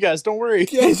save you guys. Don't worry.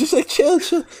 "Yeah." He's just like, "Chill."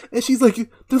 And she's like,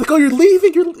 "They're like, oh, you're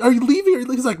leaving? Are you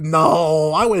leaving?" He's like,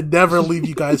 "No, I would never leave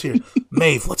you guys here."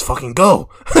 Maeve, let's fucking go.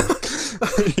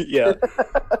 Yeah.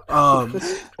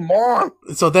 Come on.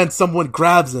 So then someone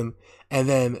grabs him, and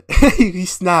then he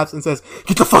snaps and says,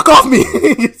 "Get the fuck off me!"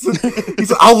 He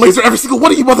said, "I'll laser every single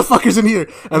one of you motherfuckers in here."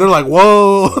 And they're like,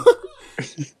 "Whoa!"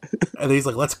 And then he's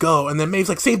like, "Let's go." And then Maeve's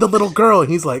like, "Save the little girl."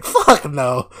 And he's like, "Fuck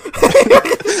no."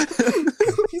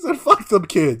 He said, "Fuck them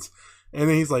kids." And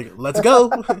then he's like, "Let's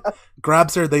go."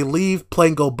 Grabs her. They leave.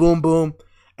 Plane go boom boom.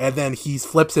 And then he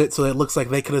flips it so it looks like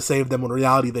they could have saved them when in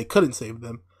reality they couldn't save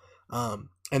them. And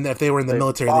if they were in the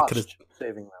military, they could have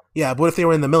saving them. Yeah, but if they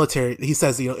were in the military, he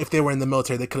says, if they were in the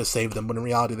military, they could have saved them, but in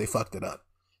reality, they fucked it up.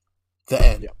 The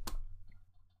end. Yep.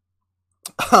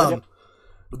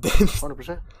 Then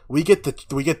 100%. we get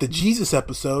the Jesus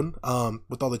episode,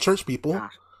 with all the church people.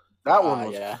 Gosh, that one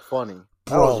was funny.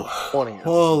 That Bro, was funny.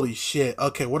 holy shit.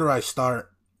 Okay, where do I start?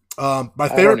 My I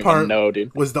favorite don't part even know,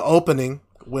 dude. was the opening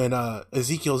when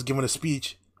Ezekiel's giving a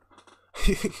speech.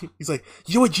 He's like,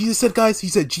 "You know what Jesus said, guys?" He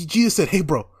said, Jesus said, hey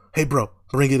bro,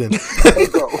 bring it in." Hey,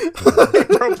 bro.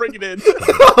 Bro, bring it in.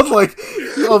 I was like,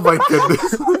 oh my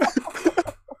goodness.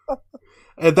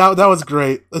 And that was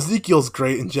great. Ezekiel's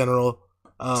great in general.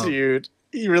 Dude,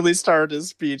 he really started his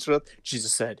speech with,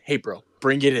 Jesus said, "Hey, bro,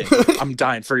 bring it in. I'm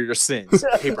dying for your sins.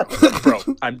 Hey, bro,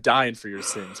 I'm dying for your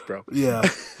sins, bro." Yeah.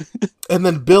 And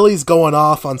then Billy's going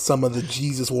off on some of the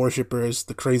Jesus worshippers,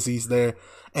 the crazies there.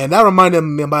 And that reminded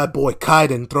me of my boy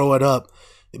Kaiden, Throw It Up.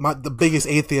 The biggest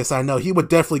atheist I know. He would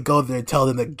definitely go there and tell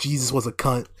them that Jesus was a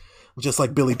cunt, just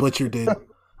like Billy Butcher did.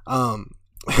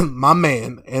 My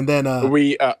man. And then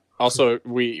we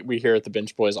here at the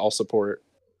Binge Boys all support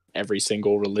every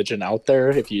single religion out there.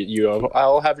 If you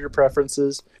all have your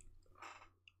preferences.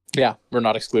 Yeah, we're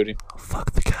not excluding.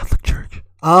 Fuck the Catholic Church.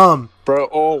 Bro,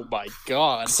 oh my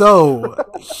god. So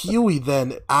Huey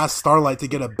then asks Starlight to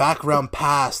get a background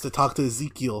pass to talk to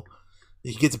Ezekiel.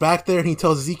 He gets back there and he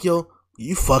tells Ezekiel,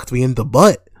 "You fucked me in the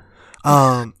butt,"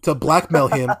 to blackmail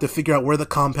him to figure out where the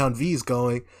Compound V is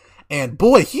going. And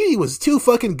boy, Huey was too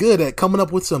fucking good at coming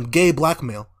up with some gay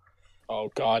blackmail.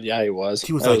 Oh god, yeah, he was.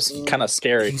 He was that like, was kind of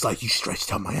scary. He's like, "You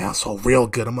stretched out my asshole real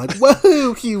good." I'm like,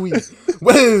 "Whoa, Huey,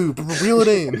 whoa, reel it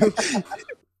in."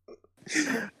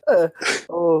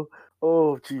 Oh,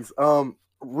 jeez.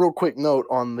 Real quick note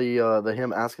on the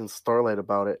him asking Starlight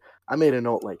about it. I made a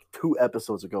note like 2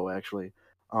 episodes ago, actually,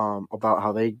 about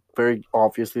how they very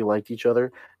obviously liked each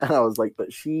other, and I was like,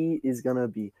 but she is gonna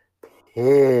be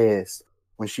pissed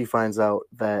when she finds out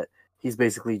that he's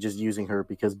basically just using her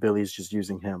because Billy's just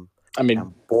using him. I mean,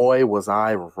 and boy, was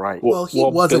I right. Well, he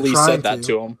wasn't Billy trying said that to.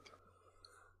 to him.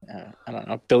 I don't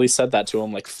know. Billy said that to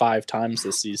him like 5 times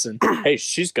this season. Hey,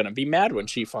 she's gonna be mad when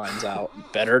she finds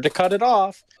out. Better to cut it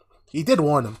off. He did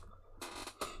warn him.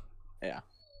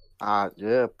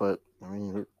 Yeah, but I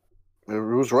mean, it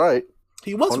was right.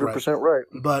 He was 100% right.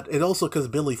 But it also because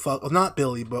Billy not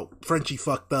Billy, but Frenchie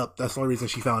fucked up. That's the only reason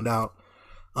she found out.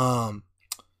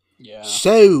 Yeah.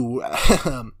 So,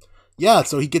 yeah,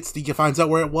 so he finds out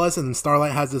where it was, and then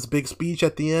Starlight has this big speech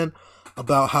at the end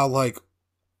about how, like,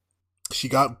 she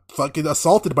got fucking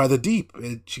assaulted by the Deep,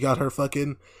 and she got her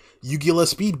fucking ugula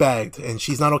speed bagged, and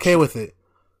she's not okay with it.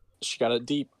 She got it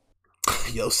deep.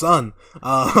 Yo, son.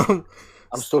 I'm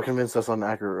still convinced that's an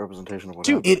accurate representation of what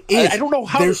happened. It is. I don't know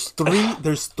how.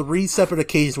 There's 3 separate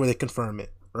occasions where they confirm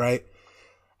it, right?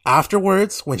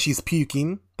 Afterwards, when she's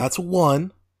puking, that's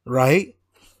 1, right?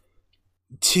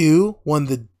 2,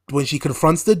 when she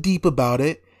confronts the Deep about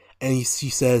it, and she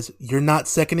says, "You're not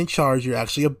second in charge. You're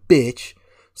actually a bitch.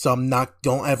 So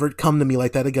don't ever come to me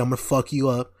like that again. I'm gonna fuck you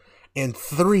up." And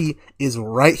 3 is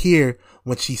right here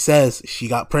when she says she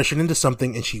got pressured into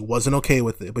something and she wasn't okay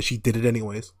with it, but she did it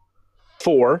anyways.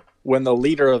 4, when the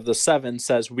leader of the 7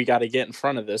 says, "We got to get in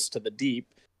front of this to the Deep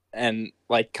and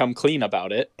like come clean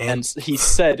about it," and he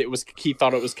said he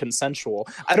thought it was consensual.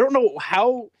 I don't know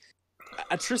how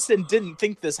Tristan didn't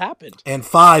think this happened. And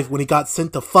 5, when he got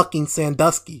sent to fucking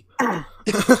Sandusky.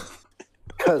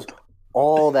 Because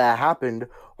all that happened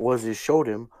was it showed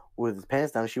him with his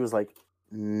pants down. She was like,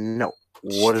 "No,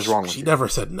 what is wrong with She you?" never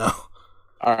said no.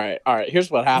 All right.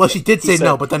 Here's what happened. Well, she did say said,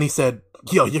 no, but then he said,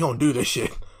 "Yo, you're gonna do this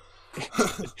shit."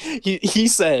 he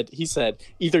said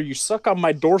either you suck on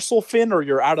my dorsal fin or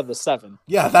you're out of the 7.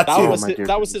 Yeah, that too.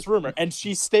 That was his rumor, and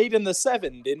she stayed in the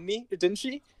 7, didn't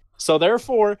she? So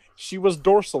therefore, she was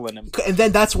dorsal in him. And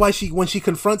then that's why when she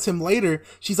confronts him later,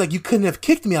 she's like, "You couldn't have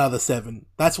kicked me out of the 7."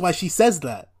 That's why she says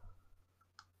that.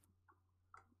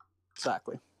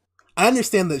 exactly. I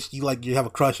understand that you have a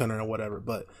crush on her or whatever,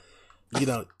 but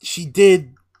she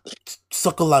did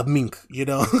suck a la mink,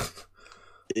 Yeah.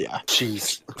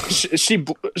 Jeez.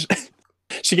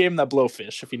 She gave him that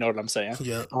blowfish, if you know what I'm saying.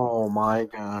 Yeah. Oh my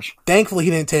gosh. Thankfully,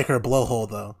 he didn't take her blowhole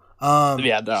though.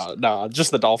 Yeah, no,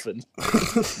 just the dolphin.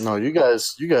 No, you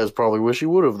guys probably wish you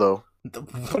would have though.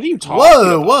 What are you talking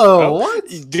about? Bro? What?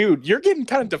 Dude, you're getting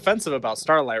kind of defensive about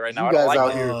Starlight right now. You I don't guys like out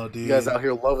it. here, Oh, dude. you guys out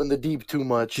here loving the deep too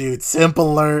much. Dude,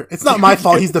 simple alert. It's not my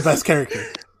fault. He's the best character.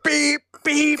 Beep,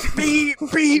 beep, beep,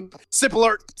 beep. Simp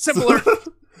alert, simp alert.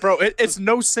 Bro, it's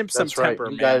no simp That's right. temper,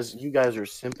 You man. guys are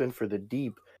simping for the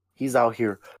deep. He's out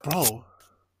here Bro,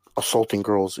 assaulting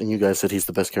girls, and you guys said he's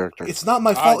the best character. it's not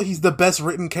my fault. He's the best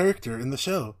written character in the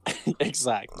show.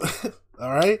 Exactly. All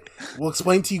right, we'll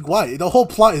explain to you why. The whole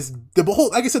plot is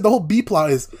like I said, the whole B plot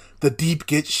is the deep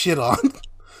gets shit on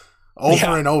over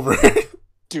Yeah. and over.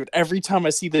 Dude, every time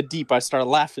I see the deep, I start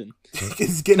laughing.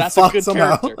 He's getting That's a fucked good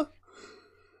somehow. character.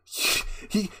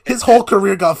 His whole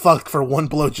career got fucked for one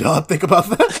blowjob. Think about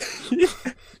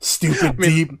that. Stupid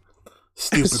deep.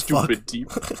 Stupid fuck. Stupid deep.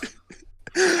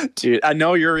 Dude, I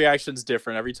know your reaction's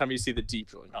different. Every time you see the deep,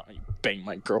 you're like, oh, you bang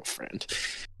my girlfriend.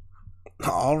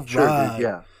 All right. Sure, dude.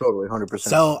 Yeah, totally, 100%.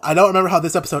 So I don't remember how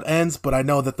this episode ends, but I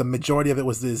know that the majority of it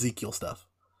was the Ezekiel stuff.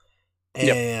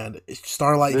 And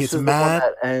Starlight this gets is mad. the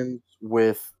one that ends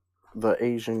with the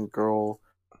Asian girl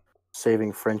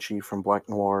saving Frenchie from Black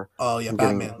Noir Oh yeah, and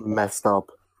Batman. getting messed up,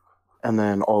 and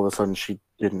then all of a sudden she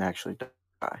didn't actually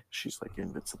die. She's like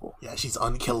invincible. Yeah, she's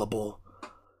unkillable.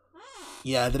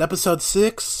 Yeah, then episode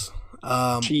 6.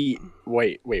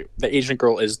 Wait. The Asian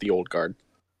girl is the old guard.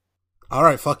 All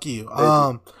right, fuck you.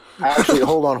 Actually,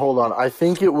 hold on. I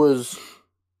think it was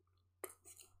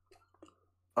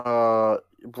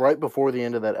right before the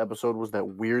end of that episode was that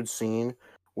weird scene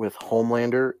with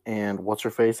Homelander and what's her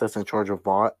face that's in charge of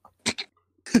Vought.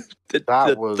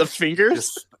 The fingers.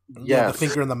 Just, yeah, yes. the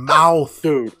finger in the mouth.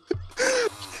 dude.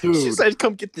 She said,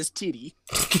 "Come get this titty."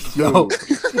 Yo,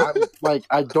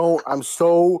 I'm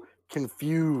so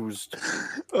confused.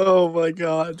 Oh my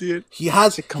god, dude. he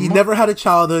Come on. never had a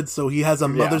childhood, so he has a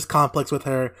Yeah. mother's complex with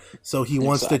her, so he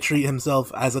wants to Exactly. treat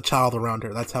himself as a child around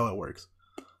her. That's how it works.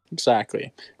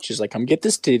 Exactly. She's like, "Come get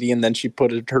this titty," and then she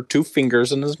put her 2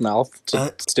 fingers in his mouth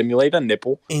to stimulate a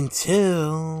nipple.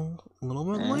 Until a little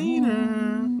bit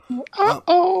later.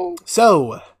 Uh-oh.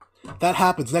 So, that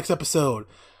happens. Next episode.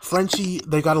 Frenchie,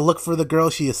 they gotta look for the girl.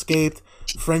 She escaped.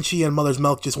 Frenchie and Mother's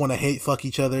Milk just want to hate fuck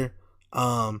each other.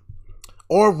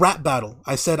 Or rap battle.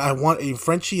 I said I want a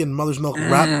Frenchie and Mother's Milk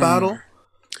rap battle.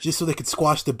 Just so they could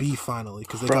squash the beef finally.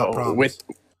 Because they got Bro, problems.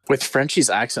 with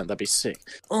Frenchie's accent, that'd be sick.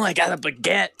 Oh, I got a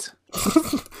baguette.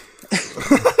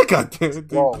 God damn it,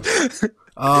 dude. Whoa.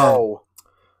 Um,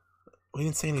 we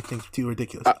didn't say anything too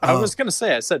ridiculous. I was gonna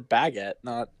say, I said baguette,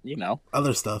 not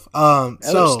other stuff. other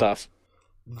stuff.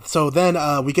 So then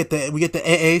we get the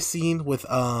AA scene with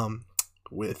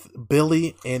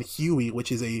Billy and Huey,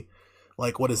 which is a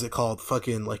what is it called?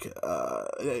 Fucking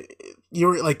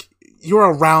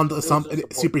you're around some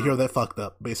superhero that fucked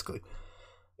up basically,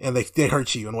 and they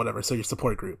hurt you and whatever. So your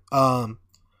support group.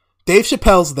 Dave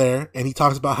Chappelle's there, and he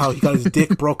talks about how he got his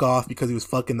dick broke off because he was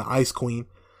fucking the Ice Queen.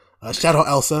 Shout out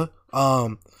Elsa.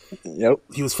 Yep.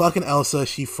 He was fucking Elsa.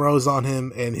 She froze on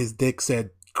him, and his dick said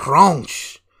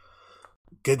 "crunch."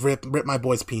 Good rip my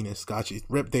boy's penis. Gotcha.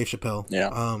 Rip Dave Chappelle.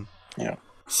 Yeah. Yeah.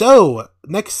 So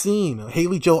next scene,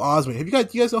 Haley Joel Osment.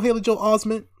 You guys know Haley Joel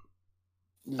Osment?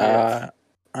 Yeah.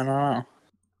 I don't know.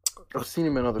 I've seen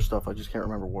him in other stuff. I just can't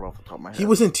remember what off the top of my head. He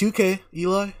was in 2K.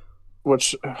 Eli.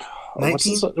 What's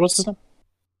 19? what's his name?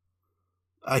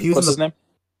 He was What's in his name?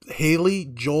 Haley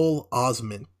Joel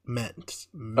Osment. Meant.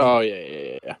 Oh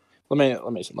yeah. Let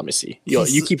me see.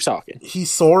 You keep talking. He's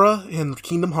Sora in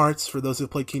Kingdom Hearts. For those who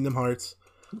play Kingdom Hearts,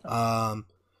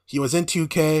 he was in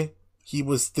 2K. He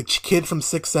was the kid from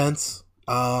Sixth Sense.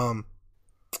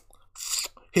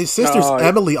 His sister's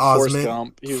Emily Forrest Osment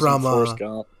Gump. He was from. in Forrest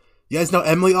Gump. You guys know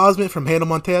Emily Osment from Hannah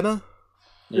Montana?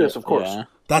 Yes, of course. Yeah.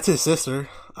 That's his sister.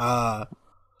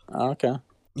 Okay.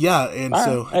 Yeah, and All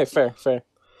so right. Hey, fair.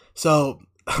 So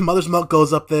Mother's Milk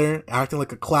goes up there acting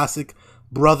like a classic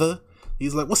brother.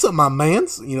 He's like, "What's up, my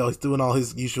mans?" He's doing all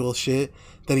his usual shit.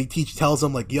 Then he tells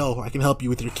him like, "Yo, I can help you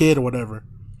with your kid or whatever."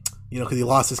 Because he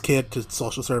lost his kid to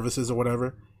social services or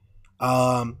whatever.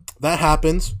 That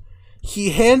happens.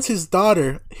 He hands his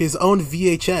daughter his own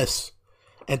VHS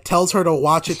and tells her to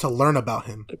watch it to learn about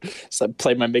him. So I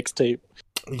played my mixtape.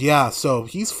 Yeah, so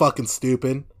he's fucking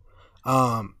stupid.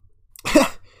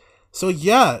 So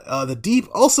yeah, the deep.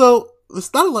 Also,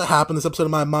 there's not a lot happened this episode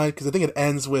in my mind because I think it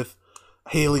ends with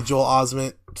Haley Joel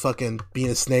Osment fucking being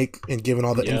a snake and giving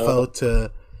all the Yep. info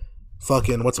to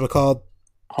fucking what's it called?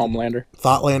 Homelander,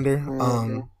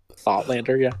 Thoughtlander.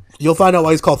 Thoughtlander, yeah, You'll find out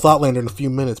why he's called Thoughtlander in a few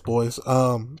minutes, boys.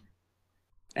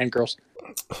 and girls.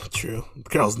 True.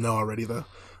 Girls know already though.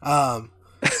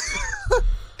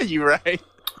 You right?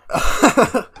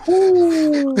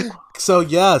 So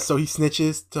he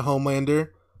snitches to Homelander,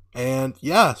 and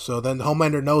so then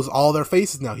Homelander knows all their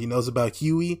faces now. He knows about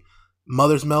Huey,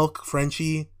 Mother's Milk,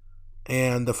 Frenchie,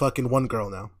 and the fucking one girl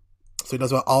now. So he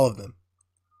knows about all of them.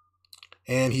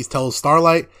 And he tells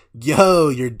Starlight, "Yo,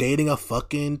 you're dating a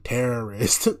fucking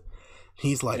terrorist."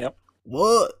 He's like, Yep.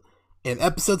 "What?" And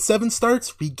episode 7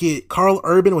 starts. We get Carl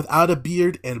Urban without a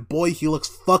beard, and boy, he looks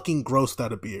fucking gross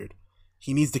without a beard.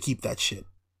 He needs to keep that shit.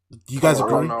 You guys I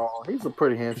agree? don't know. He's a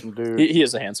pretty handsome dude. He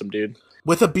is a handsome dude.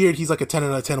 With a beard, he's like a 10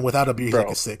 out of 10. Without a beard, he's Bro.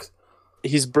 like a 6.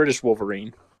 He's British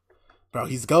Wolverine. Bro,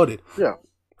 he's goated. Yeah.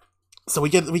 So we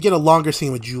get a longer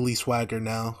scene with Julie Swagger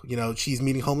now. You know, she's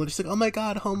meeting Homelander. She's like, "Oh my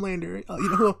god, Homelander!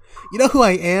 Oh, you know who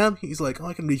I am?" He's like, "Oh,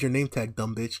 I can read your name tag,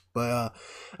 dumb bitch." But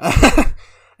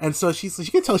and so she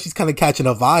can tell she's kind of catching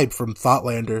a vibe from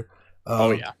Thoughtlander.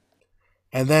 Oh yeah.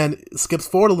 And then skips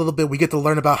forward a little bit. We get to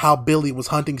learn about how Billy was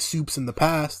hunting Supes in the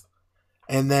past.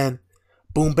 And then,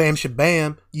 boom, bam,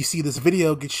 shabam, you see this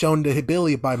video get shown to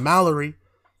Billy by Mallory.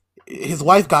 His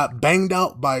wife got banged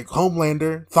out by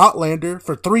Thoughtlander,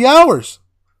 for 3 hours.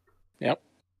 Yep.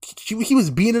 He was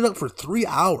beating it up for 3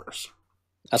 hours.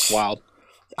 That's wild.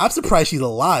 I'm surprised she's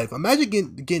alive.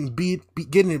 Imagine getting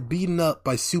beaten up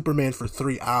by Superman for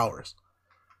 3 hours.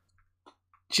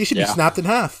 She should be Yeah. snapped in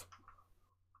half.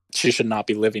 She should not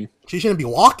be living. She shouldn't be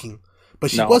walking.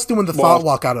 But she No. was doing the thought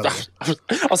walk out of her.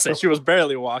 I'll say she was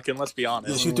barely walking. Let's be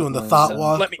honest. Yeah, she was doing the thought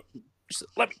walk. Let me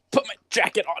put my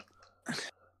jacket on.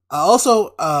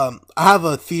 Also, I have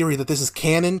a theory that this is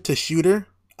canon to Shooter.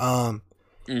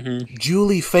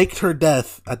 Julie faked her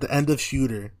death at the end of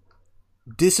Shooter,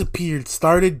 disappeared,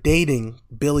 started dating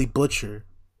Billy Butcher,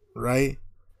 right?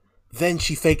 Then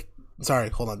she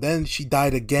Then she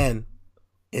died again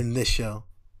in this show,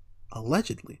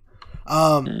 allegedly.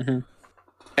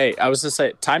 Hey, I was to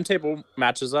say timetable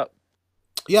matches up.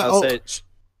 Yeah. I'll say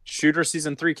Shooter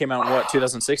season 3 came out in what,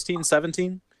 2016,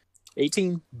 17,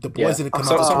 18? The Boys didn't come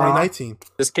out in So- 2019.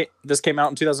 This came out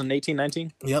in 2018,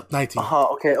 19? Yep, 19.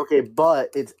 Okay, but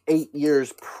it's 8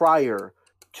 years prior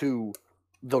to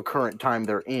the current time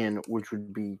they're in, which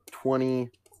would be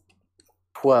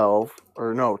 2012,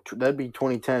 or no, that'd be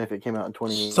 2010 if it came out in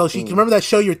 2018. So she remember that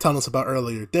show you were telling us about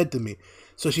earlier, Dead to Me.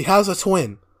 So she has a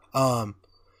twin. Her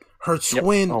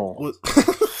twin Oh. was.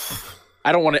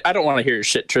 I don't want to hear your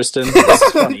shit, Tristan. This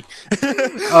is funny.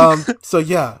 So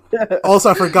yeah.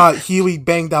 Also, I forgot Huey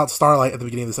banged out Starlight at the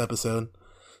beginning of this episode.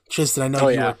 Tristan, I know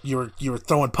you were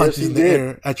throwing punches in the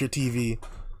air at your TV.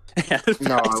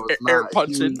 No, I was Air not.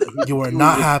 punching. You were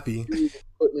not happy.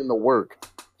 Putting in the work.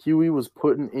 Huey was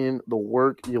putting in the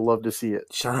work. You love to see it.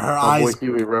 Her My eyes. boy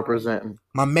Huey representing.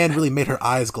 My man really made her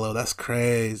eyes glow. That's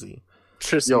crazy.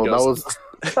 Tristan Yo, goes,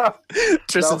 that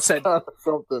Tristan was said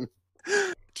something.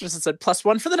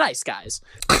 +1 for the dice, guys.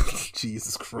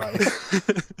 Jesus Christ.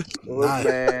 Look, Nice.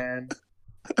 man.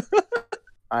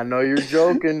 I know you're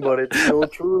joking, but it's still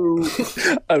true.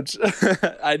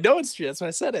 I know it's true. That's why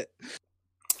I said it.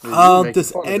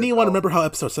 Does anyone remember how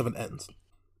episode 7 ends?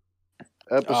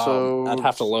 Episode. I'd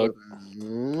have to look.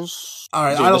 All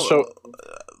right, Dude, I the don't. show-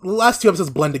 The last 2 episodes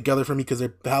blend together for me because they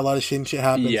had a lot of shit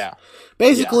happens. Yeah.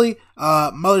 Basically,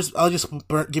 Mother's. I'll just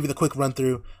give you the quick run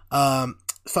through.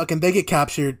 Fucking, they get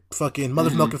captured. Fucking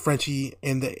Mother's Milk and Frenchie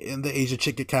and the Asia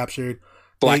chick get captured.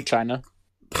 Black China.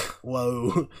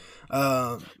 Whoa.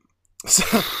 So,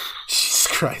 Jesus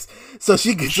Christ. So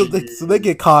so they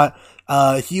get caught.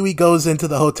 Huey goes into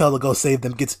the hotel to go save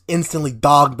them, gets instantly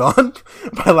dogged on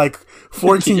by like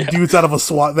 14 Yeah. dudes out of a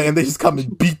SWAT van. They just come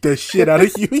and beat the shit out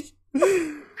of Huey.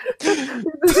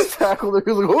 Just tackled her.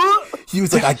 He was like, "What?" He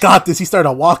was like, "I got this." He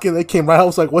started walking. They came right out. I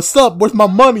was like, "What's up? Where's my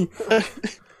money?"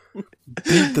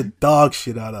 Beat the dog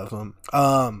shit out of him.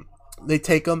 They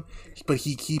take him, but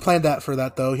he planned that for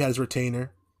that though. He had his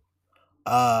retainer.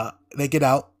 They get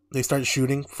out. They start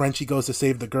shooting. Frenchie goes to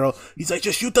save the girl. He's like,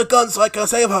 "Just shoot the gun so I can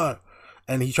save her."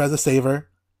 And he tries to save her.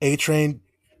 A-Train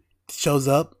shows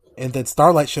up, and then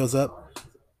Starlight shows up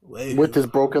With his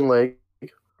broken leg.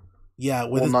 Yeah,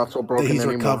 with Well, not so broken he's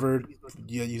anymore. recovered.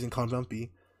 Yeah, using Compound V,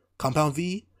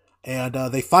 and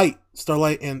they fight.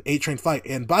 Starlight and A-Train fight.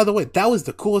 And by the way, that was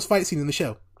the coolest fight scene in the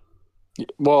show.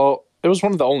 Well, It was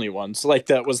one of the only ones like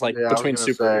that was like Yeah, I was between gonna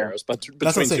say. superheroes, but That's what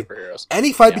between I'm saying. superheroes.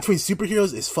 Any fight Yeah. between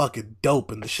superheroes is fucking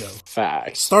dope in the show.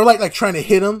 Facts. Starlight like trying to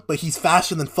hit him, but he's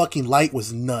faster than fucking light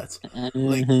was nuts.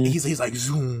 Like Mhm. he's like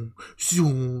zoom,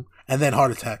 zoom, and then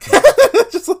heart attack.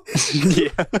 Just like,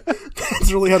 Yeah.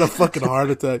 it's really had a fucking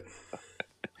heart attack.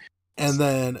 And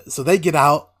then so they get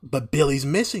out, but Billy's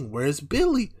missing. Where's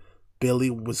Billy?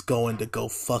 Billy was going to go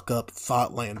fuck up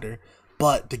Thoughtlander,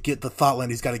 but to get the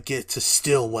Thoughtlander, he's got to get to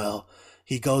Stillwell.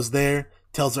 He goes there,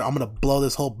 tells her, "I'm gonna blow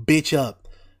this whole bitch up."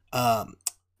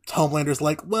 Homelander's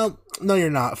like, "Well, no, you're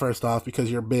not. First off, because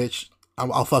you're a bitch,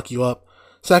 I'll fuck you up.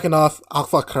 Second off, I'll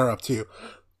fuck her up too."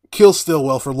 Kills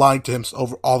Stillwell for lying to him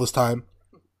over all this time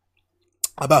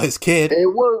about his kid. It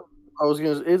was. I was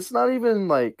gonna. It's not even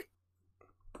like.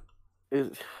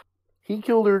 He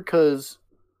killed her because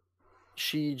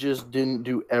she just didn't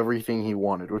do everything he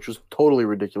wanted, which was totally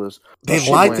ridiculous. They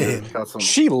She lied to landed- him. got some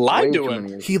She lied way to too him.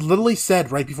 many- He literally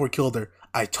said right before he killed her,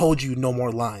 "I told you no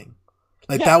more lying."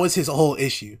 Like Yeah. that was his whole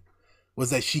issue, was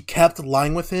that she kept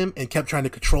lying with him and kept trying to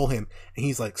control him, and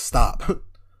he's like, "Stop,"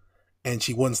 and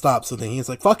she wouldn't stop. So then he's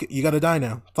like, "Fuck it, you gotta die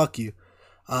now. Fuck you."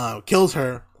 Kills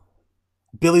her.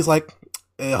 Billy's like,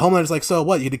 Homelander's like, "So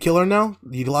what? You had to kill her now?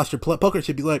 You lost your poker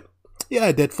chip?" He's like, "Yeah,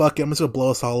 I did. Fuck it. I'm just gonna blow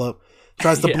us all up."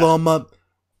 Tries to Yeah. blow him up.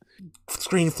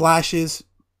 Screen flashes,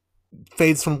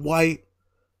 fades from white.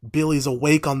 Billy's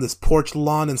awake on this porch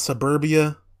lawn in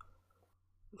suburbia.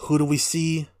 Who do we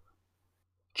see?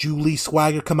 Julie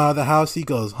Swagger come out of the house. He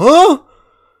goes, "Huh?"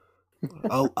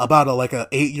 About like a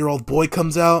 8-year-old boy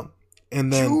comes out,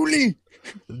 and then Julie.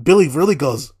 Billy really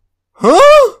goes,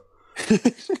 "Huh?"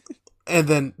 And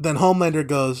then Homelander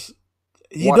goes,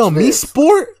 "You Watch know me, this."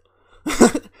 sport?"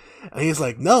 And he's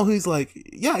like, "No." He's like,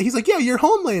 "Yeah." He's like, "Yeah, you're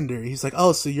Homelander." He's like,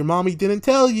 "Oh, so your mommy didn't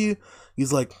tell you?"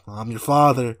 He's like, "I'm your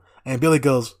father." And Billy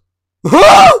goes,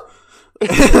 "Huh?"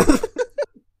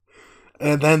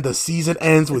 And then the season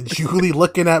ends with Julie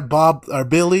looking at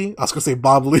Billy. I was gonna say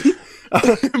Bob Lee.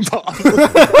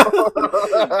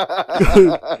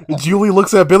 Julie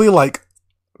looks at Billy like,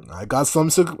 "I got some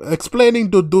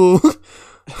explaining to do."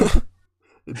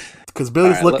 Because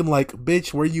Billy's Alright, looking like,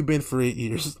 "Bitch, where you been for 8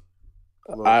 years?"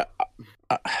 I'm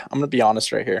gonna be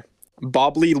honest right here.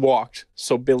 Bob Lee walked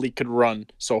so Billy could run,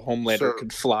 so Homelander Sure.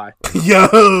 could fly.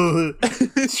 Yo,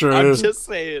 sure I'm is. just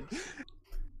saying.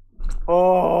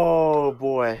 Oh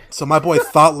boy! So my boy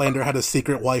Thoughtlander had a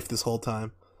secret wife this whole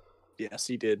time. Yes,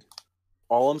 he did.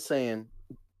 All I'm saying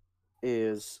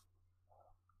is,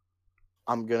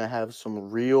 I'm gonna have some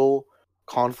real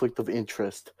conflict of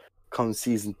interest come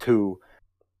season 2.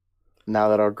 Now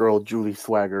that our girl Julie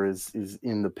Swagger is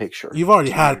in the picture. You've already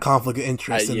had conflict of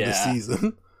interest in this yeah.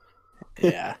 season.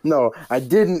 Yeah. No, I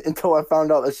didn't until I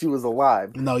found out that she was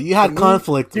alive. No, you had To me,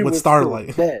 conflict She with was still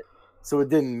Starlight. dead, so it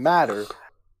didn't matter.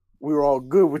 We were all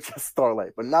good with just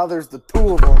Starlight, but now there's the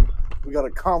two of them. We got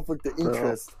a conflict of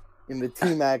interest in the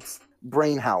T-Max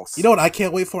brain house. You know what I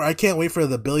can't wait for? I can't wait for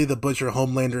the Billy the Butcher,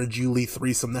 Homelander, and Julie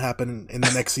threesome to happen in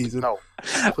the next season. No,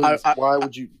 please. Why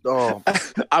would you? Oh,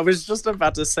 I was just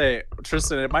about to say,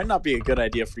 Tristan, it might not be a good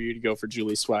idea for you to go for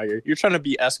Julie Swagger. You're trying to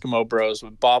be Eskimo Bros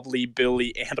with Bob Lee,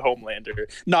 Billy, and Homelander.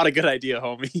 Not a good idea,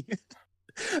 homie.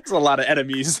 There's a lot of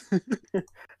enemies.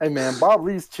 hey man, Bob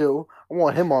Lee's chill. I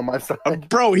want him on my side.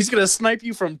 Bro, he's gonna snipe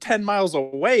you from 10 miles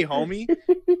away, homie.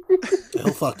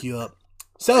 He'll fuck you up.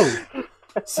 So,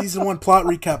 season 1 plot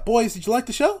recap. Boys, did you like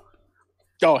the show?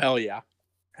 Oh, hell yeah.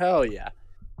 Hell yeah.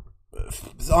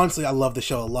 Honestly, I love the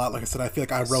show a lot. Like I said, I feel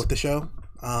like I wrote the show.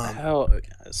 Hell,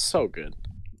 it's so good.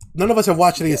 None of us have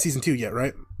watched any of season 2 yet,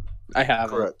 right? I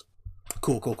haven't. Correct.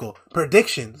 Cool.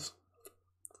 Predictions.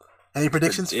 Any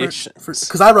predictions? Predictions.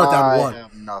 Because I wrote down one.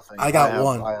 have nothing. I got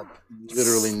one. I have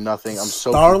literally nothing. I'm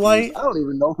so Starlight? confused. I don't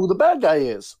even know who the bad guy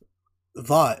is.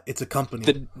 Vought. It's a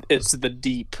company. It's the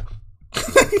Deep.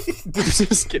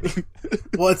 Just kidding.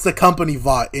 Well, it's the company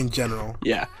Vought in general.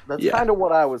 Yeah. That's Yeah. kind of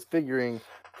what I was figuring,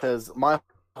 because my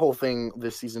whole thing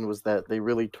this season was that they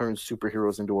really turned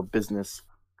superheroes into a business.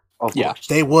 Of Yeah. course.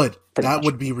 They would. Pretty That much.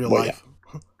 would be real Well, life,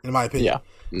 in my opinion.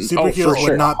 Yeah. Superheroes Oh, for sure.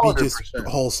 would not be just 100%.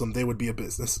 wholesome. They would be a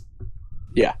business.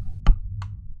 Yeah.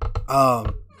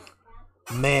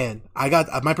 Man, I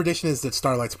got my prediction is that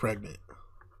Starlight's pregnant.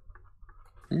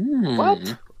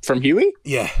 What? From Huey?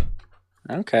 Yeah,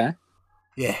 Okay.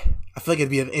 yeah. I feel like it'd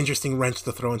be an interesting wrench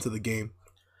to throw into the game.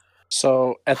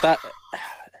 So at that,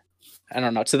 I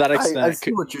don't know. To that extent, I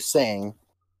see what you're saying.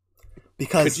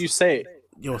 Because could you say?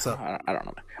 yo, what's up? I don't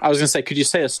know. I was gonna say, could you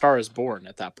say A Star Is Born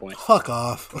at that point? Fuck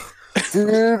off.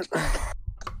 Dude,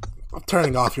 I'm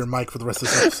turning off your mic for the rest of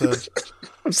this episode.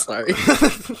 I'm sorry.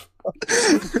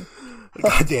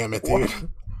 God damn it, dude.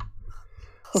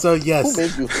 So Who yes,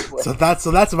 made you? so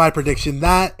that's my prediction.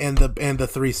 That and the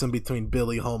threesome between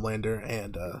Billy, Homelander,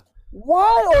 and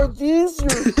Why are these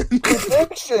your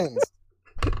predictions?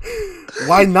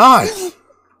 why not?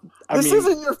 This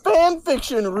isn't your fan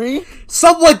fiction, Reed.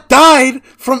 Someone died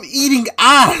from eating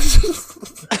ass.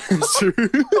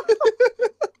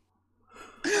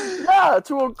 Yeah,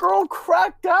 to a girl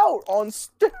cracked out on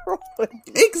steroids.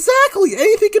 Exactly.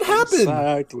 Anything can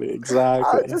happen.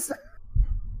 Exactly. I just,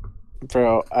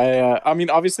 Bro, I mean,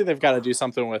 obviously they've got to do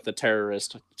something with the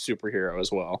terrorist superhero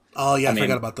as well. Oh yeah, I mean,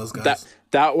 forgot about those guys.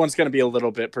 That one's gonna be a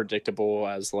little bit predictable,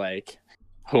 as like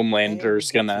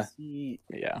Homelander's gonna,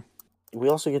 yeah. We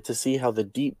also get to see how the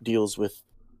Deep deals with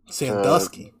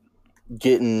Sandusky.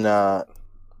 getting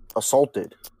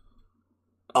assaulted.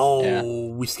 Oh, Yeah.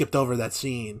 we skipped over that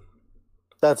scene.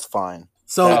 That's fine.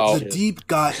 So Oh. the Deep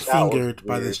got was fingered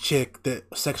by weird. this chick that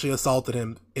sexually assaulted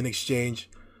him in exchange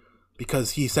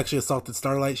because he sexually assaulted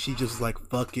Starlight. She just was like,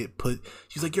 fuck it,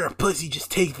 she's like, you're a pussy, just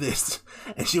take this.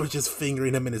 And she was just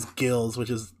fingering him in his gills, which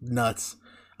is nuts.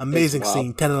 Amazing wild.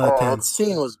 scene, 10 out of 10. That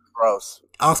scene was gross.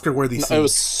 Oscar worthy No, scene. it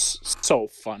was so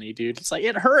funny, dude. He's like,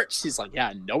 it hurts. She's like, yeah,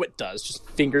 I know it does. Just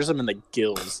fingers him in the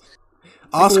gills.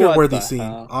 Oscar what worthy the scene.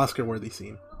 hell? Oscar worthy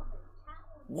scene.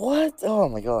 What? Oh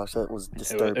my gosh, that was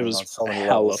disturbing. It was on so many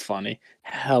hella levels. funny.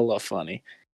 Hella funny.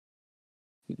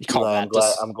 You call Eli,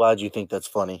 that I'm glad you think that's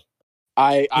funny.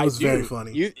 I was do. very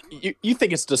funny. You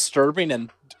think it's disturbing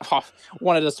and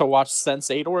wanted us to watch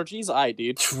Sense8 orgies? I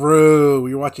did. True.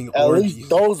 You're watching At orgies. least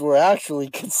those were actually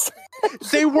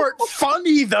They weren't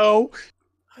funny though.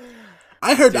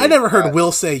 I never heard that-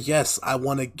 Will say, yes, I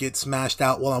want to get smashed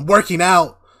out while I'm working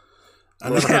out. I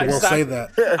never Yeah, heard Will say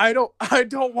exactly. that. I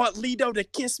don't want Lido to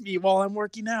kiss me while I'm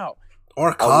working out. Or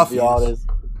I'll coffee. be honest.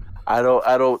 I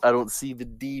don't see the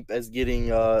Deep as getting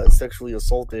sexually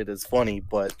assaulted as funny,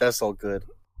 but that's all good.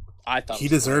 I thought He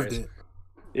it was deserved hilarious.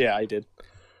 it. Yeah, I did.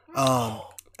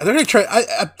 They're gonna try.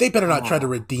 They better not try to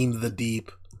redeem the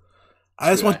Deep. I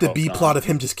just Dude, want I the hope B not. plot of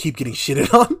him just keep getting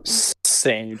shitted on.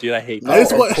 Same, dude. I hate I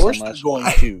just that want- so Of course much. you're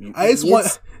going to. you I just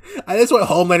idiots. want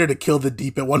Homelander to kill the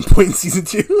Deep at one point in season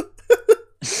 2.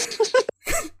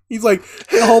 He's like,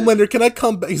 hey Homelander, can I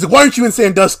come back? He's like, why aren't you in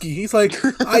Sandusky? He's like,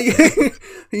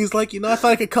 he's like, I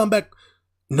thought I could come back.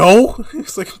 No,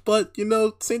 he's like, but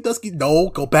Sandusky, no,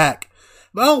 go back.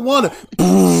 But I don't want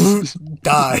to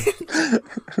die.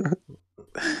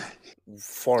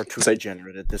 Far too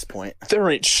degenerate at this point. There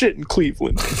ain't shit in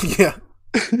Cleveland. Yeah.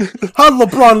 How'd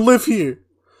LeBron live here?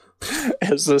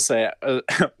 As I say,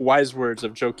 wise words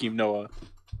of Joakim Noah.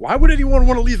 Why would anyone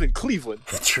want to live in Cleveland?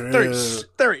 True.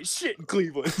 There ain't shit in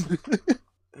Cleveland.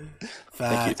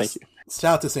 Facts. Thank you.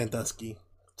 Shout out to Sandusky.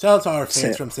 Shout out to our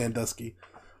fans from Sandusky.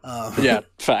 Yeah,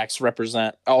 facts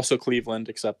represent. Also Cleveland,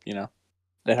 except it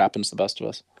happens to the best of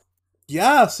us.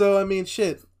 Yeah, so I mean,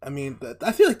 shit. I mean,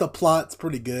 I feel like the plot's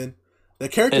pretty good. The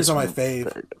characters It's are my fave. very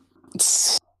good.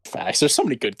 It's facts. There's so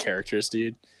many good characters,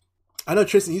 dude. I know,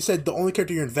 Tristan, you said the only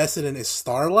character you're invested in is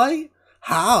Starlight?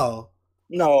 How?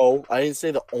 No, I didn't say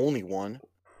the only one.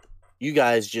 You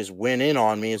guys just went in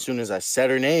on me as soon as I said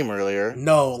her name earlier.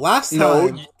 No, last No,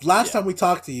 time we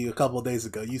talked to you a couple of days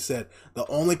ago, you said the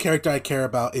only character I care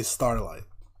about is Starlight.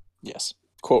 Yes.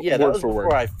 Quote Yeah, that word was for before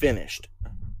word. I finished.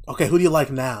 Okay, who do you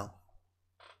like now?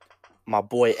 My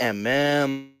boy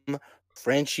MM,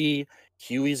 Frenchie,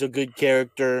 Huey's a good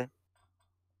character.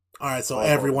 Alright, so Oh.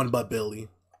 everyone but Billy.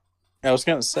 I was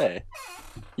gonna say.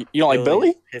 You don't like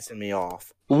Billy? Billy's pissing me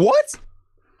off. What?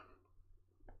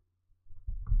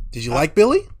 Did you like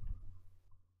Billy?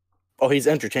 Oh, he's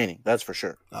entertaining, that's for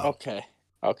sure. Oh. Okay.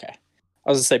 I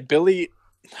was gonna say Billy's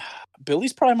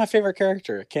probably my favorite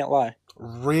character. I can't lie.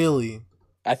 Really?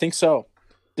 I think so.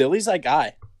 Billy's that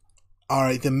guy.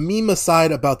 Alright, the meme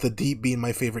aside about the Deep being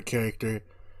my favorite character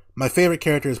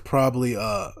is probably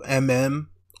MM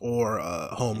or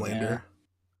Homelander. Yeah.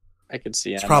 I could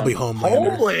see It's him. probably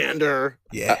Homelander. Homelander.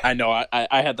 Yeah. I know.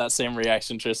 I had that same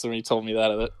reaction, Tristan, when you told me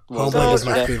that. Homelander's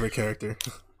my Yeah. favorite character.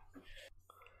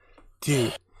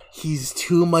 Dude, he's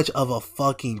too much of a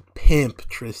fucking pimp,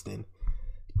 Tristan.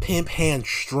 Pimp hand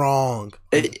strong.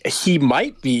 He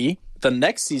might be the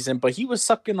next season, but he was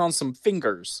sucking on some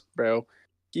fingers, bro.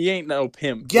 He ain't no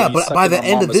pimp. Yeah, He's but by sucking the on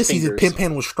end of mama's this season, fingers. Pimp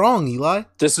hand was strong, Eli.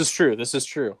 This is true. As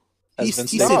He's-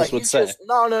 Vince he Staples said- would say.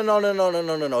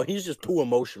 No. He's just too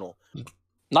emotional.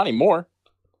 Not anymore.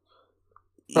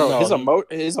 Bro, No,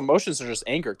 his emotions are just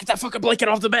anger. Get that fucking blanket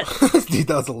off the bed. Dude,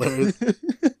 that was hilarious.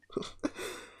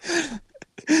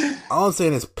 All I'm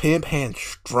saying is Pimp hand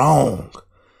strong.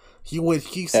 He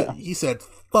said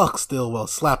fuck Stillwell,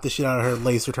 slapped the shit out of her,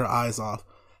 lasered her eyes off.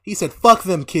 He said fuck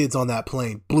them kids on that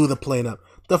plane, blew the plane up.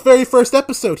 The very first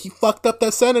episode, he fucked up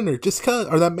that senator just cause,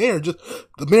 or that mayor, just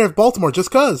the mayor of Baltimore,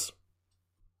 just cause.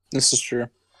 This is true.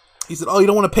 He said, "Oh, you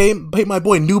don't want to pay my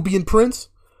boy Nubian Prince?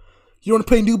 You want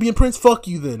to pay Nubian Prince? Fuck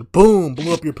you then." Boom,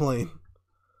 blew up your plane.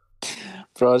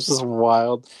 Bro, it's just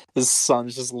wild. His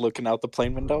son's just looking out the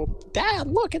plane window. Dad,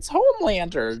 look, it's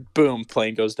Homelander. Boom,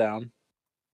 plane goes down.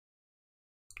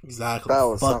 Exactly. That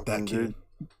was Fuck that something, kid.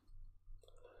 dude.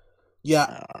 Yeah.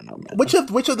 I don't know, man.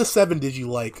 Which of the 7 did you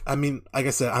like? I mean, like I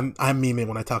said, I'm memeing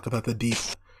when I talk about the Deep.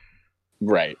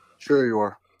 Right. Sure you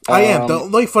are. I am. The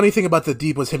only funny thing about the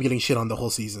Deep was him getting shit on the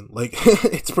whole season. Like,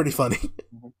 it's pretty funny.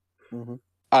 Mm-hmm.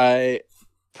 I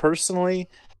personally,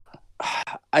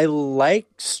 I like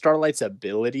Starlight's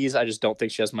abilities. I just don't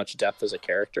think she has much depth as a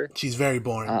character. She's very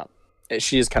boring.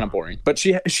 She is kind of boring, but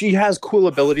she has cool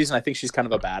abilities, and I think she's kind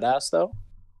of a badass though.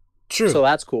 True. So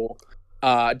that's cool.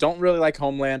 Don't really like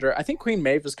Homelander. I think Queen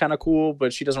Maeve is kind of cool,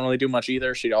 but she doesn't really do much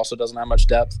either. She also doesn't have much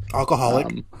depth.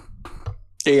 Alcoholic.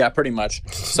 Yeah, pretty much.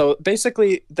 So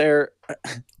basically, they're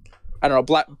I don't know.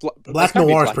 Black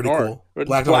Noir is pretty cool.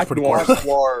 Black Noir is pretty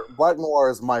cool. Black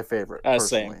Noir is my favorite.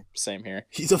 Personally. Same here.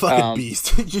 He's a fucking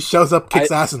beast. He just shows up,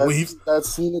 kicks ass, and leaves. That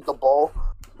scene at the ball,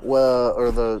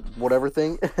 or the whatever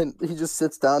thing, and he just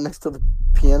sits down next to the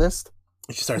pianist.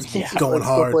 And she starts He going starts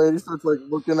hard. playing, he starts like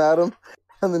looking at him,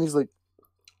 and then he's like,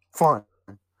 "Fine."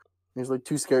 He's like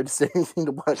too scared to say anything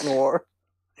to Black Noir.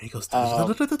 He goes.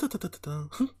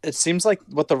 It seems like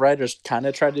what the writers kind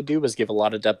of tried to do was give a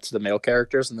lot of depth to the male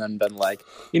characters, and then been like,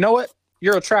 you know what?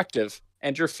 You're attractive,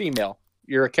 and you're female.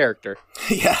 You're a character.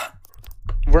 Yeah.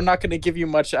 We're not going to give you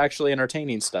much actually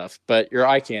entertaining stuff, but you're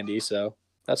eye candy, so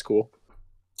that's cool.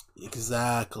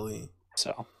 Exactly.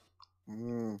 So.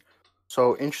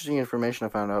 So interesting information I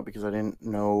found out because I didn't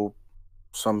know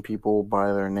some people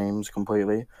by their names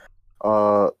completely.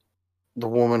 The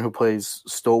woman who plays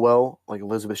Stowell, like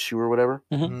Elizabeth Shue or whatever,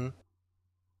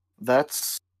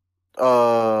 that's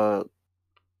the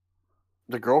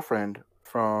girlfriend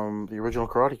from the original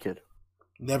Karate Kid.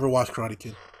 Never watched Karate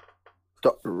Kid.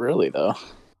 Really though,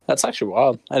 that's actually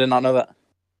wild. I did not know that.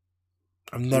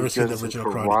 I've never seen the original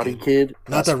Karate Kid.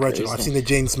 Not That's the original. crazy. I've seen the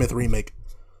Jane Smith remake.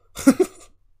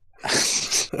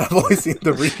 I've only seen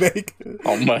the remake.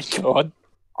 Oh my god.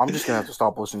 I'm just gonna have to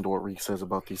stop listening to what Reek says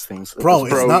about these things. Bro,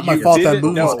 it's not my fault that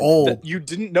movie's old. You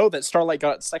didn't know that Starlight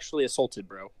got sexually assaulted,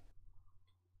 bro.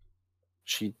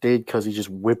 She did because he just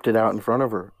whipped it out in front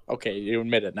of her. Okay, you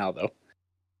admit it now, though.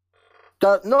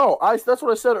 No, that's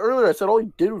what I said earlier. I said all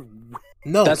he did was...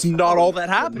 No, that's not all that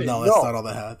happened. No, that's not all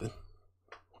that happened.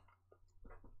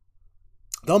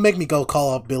 Don't make me go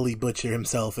call up Billy Butcher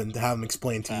himself and have him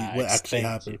explain to you what actually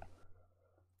happened.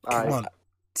 Come on.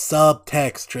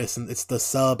 Subtext, Tristan. It's the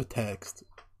subtext.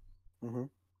 You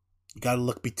gotta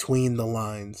look between the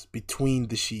lines, between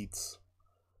the sheets.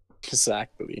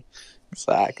 Exactly.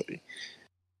 Sorry,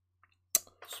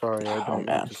 I don't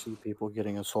want to see people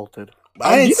getting assaulted.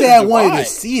 I didn't say I wanted to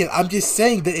see it. I'm just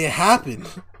saying that it happened.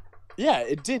 Yeah,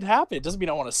 it did happen. It doesn't mean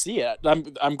I want to see it.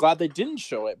 I'm glad they didn't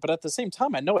show it, but at the same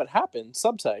time, I know it happened.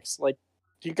 Subtext, like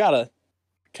you gotta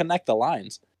connect the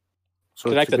lines. So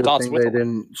connect the dots with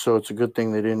them. So it's a good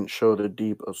thing they didn't show the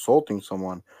Deep assaulting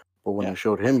someone, but when they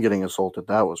showed him getting assaulted,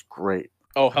 that was great.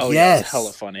 Oh hell yes,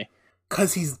 hella funny.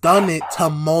 Because he's done it to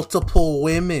multiple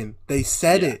women. They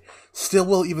said it.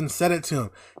 Stillwell even said it to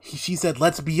him. She said,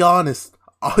 "Let's be honest.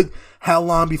 How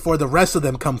long before the rest of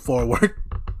them come forward?"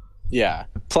 Yeah.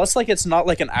 Plus, like, it's not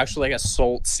like an actual like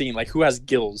assault scene. Like, who has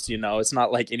gills? You know, it's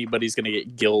not like anybody's gonna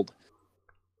get gilled.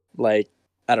 Like,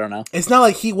 I don't know. It's not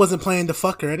like he wasn't planning to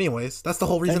fuck her, anyways. That's the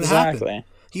whole reason it happened.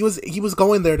 He was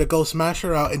going there to go smash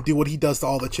her out and do what he does to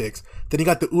all the chicks. Then he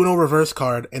got the Uno reverse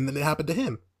card, and then it happened to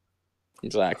him.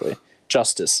 Exactly.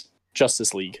 Justice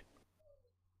League.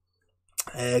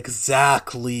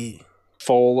 Exactly.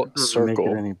 Full circle.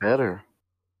 Make it any better.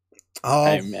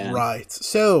 All right.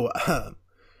 So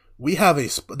we have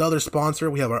another sponsor.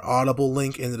 We have our Audible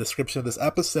link in the description of this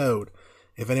episode.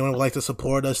 If anyone would like to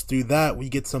support us through that, we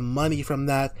get some money from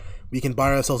that. We can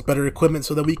buy ourselves better equipment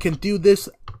so that we can do this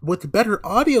with better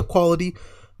audio quality.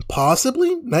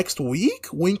 Possibly next week?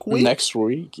 Wink, wink. Next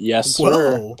week? Yes,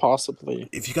 sir. Possibly.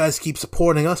 If you guys keep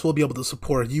supporting us, we'll be able to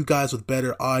support you guys with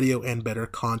better audio and better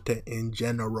content in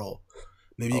general.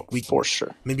 Maybe for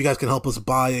sure. Maybe you guys can help us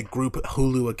buy a group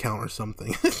Hulu account or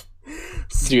something.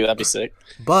 Dude, that'd be sick.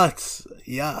 But,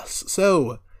 yes.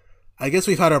 So, I guess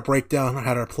we've had our breakdown,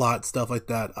 had our plot, stuff like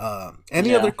that.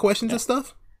 Any other questions and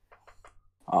stuff?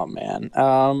 Oh, man.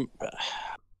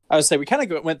 I would say we kind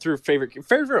of went through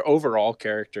favorite overall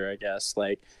character, I guess.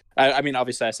 Like, I mean,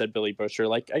 obviously I said Billy Butcher.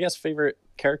 Like, I guess favorite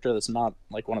character that's not,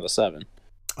 like, one of the 7.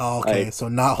 Oh, okay, Like- so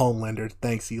not Homelander.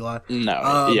 Thanks, Eli. No,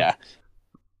 Um, yeah.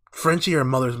 Frenchie or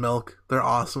Mother's Milk, they're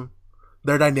awesome.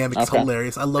 Their dynamic is Okay.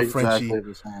 hilarious. I love exactly Frenchie.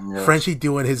 the same. Yes. Frenchie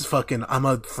doing his fucking "I'm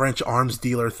a French arms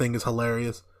dealer" thing is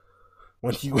hilarious.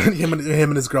 When him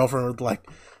and his girlfriend were like,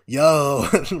 "Yo,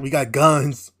 we got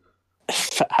guns,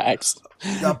 Facts.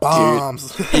 we got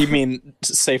bombs." You mean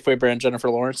Safeway brand Jennifer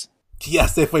Lawrence? Yeah,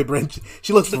 Safeway brand.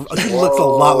 She looks a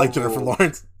lot like Jennifer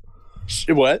Lawrence.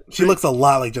 What? She looks a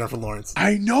lot like Jennifer Lawrence.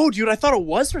 I know, dude. I thought it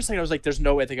was for a second. I was like, "There's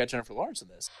no way they got Jennifer Lawrence in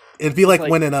this." It'd be like Like-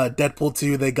 when in Deadpool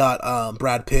 2 they got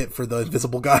Brad Pitt for the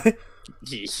invisible guy.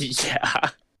 Yeah.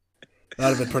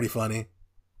 That'd have been pretty funny.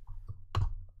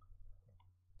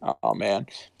 Oh man,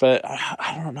 but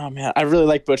I don't know, man. I really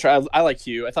like Butcher. I like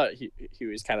Hugh. I thought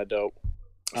Huey's kind of dope.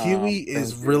 Huey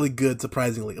is thank you. really good,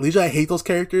 surprisingly. At least I hate those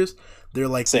characters. They're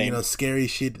like Same. scary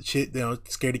shit,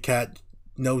 scaredy cat,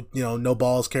 no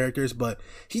balls characters. But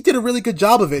he did a really good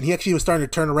job of it. And he actually was starting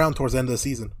to turn around towards the end of the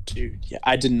season. Dude, yeah,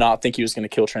 I did not think he was going to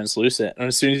kill Translucent, and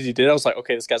as soon as he did, I was like,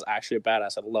 okay, this guy's actually a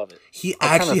badass. I love it. He I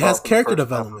kinda actually has thought for the character first half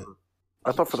development.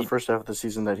 I thought for the first half of the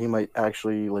season that he might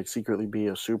actually like secretly be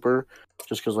a super,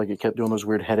 just because like it kept doing those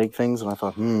weird headache things, and I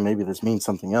thought, maybe this means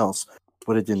something else,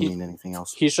 but it didn't He- mean anything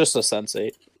else. He's just a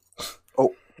sensate.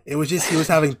 It was just he was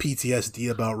having PTSD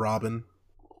about Robin.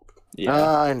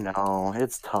 Yeah, I know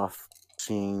it's tough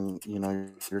seeing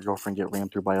your girlfriend get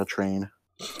rammed through by a train.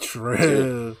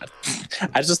 True.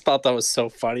 I just thought that was so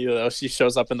funny though. She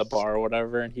shows up in the bar or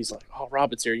whatever, and he's like, "Oh,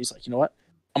 Robin's here." He's like, "You know what?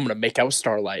 I'm gonna make out with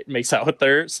Starlight." Makes out with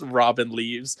her. So Robin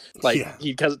leaves. Like Yeah.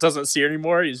 he doesn't see her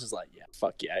anymore. He's just like, "Yeah,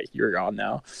 fuck yeah, you're gone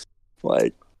now."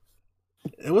 Like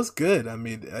It was good. I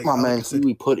mean, Come on, man, I said-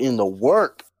 Huey put in the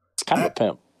work. it's kind of a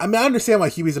pimp. I mean, I understand why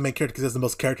Huey's the main character because he has the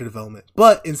most character development.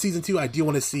 But in season 2, I do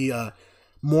want to see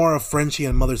more of Frenchie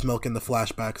and Mother's Milk in the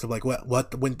flashbacks of like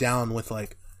what went down with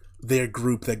like their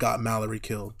group that got Mallory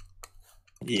killed.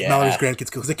 Yeah, Mallory's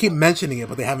grandkids killed because they keep mentioning it,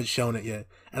 but they haven't shown it yet.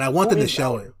 And I want Who them to is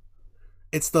show Mallory? it.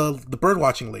 It's the bird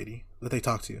watching lady that they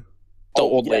talk to. the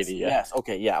old yes, lady. Yeah. Yes.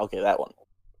 Okay. Yeah. Okay. That one.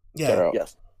 Yeah. Girl.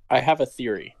 Yes. I have a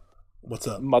theory. What's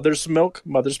up? Mother's Milk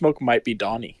might be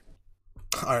Donnie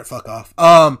All right, fuck off.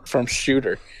 from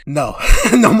Shooter. No,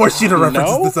 no more shooter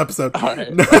references No? this episode. All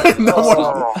right.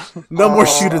 No more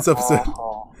shooters episode.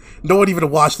 No one even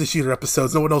watched the shooter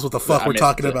episodes. No one knows what the fuck I we're mean,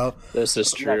 talking the- about. This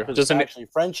is Yeah, true. 'cause Doesn't it? actually,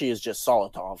 Frenchie is just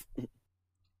Solotov.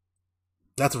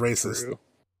 That's racist. True.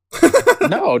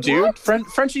 No, dude.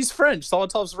 Frenchie's French.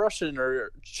 Solotov's Russian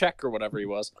or Czech or whatever he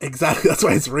was. Exactly. That's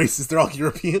why it's racist. They're all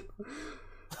European.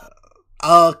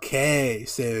 Okay,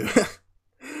 so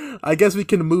I guess we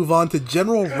can move on to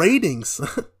general ratings.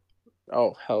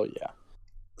 Oh hell yeah!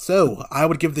 So I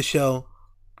would give the show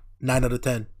 9 out of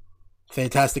 10.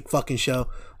 Fantastic fucking show.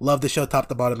 Love the show top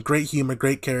to bottom. Great humor,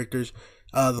 great characters.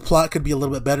 The plot could be a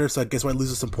little bit better, so I guess why it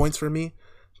loses some points for me.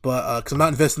 But because I'm not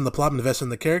invested in the plot, I'm invested in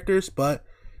the characters. But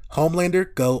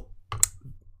Homelander, go.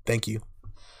 Thank you.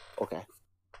 Okay.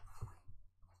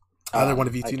 Either one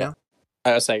of you two okay. now.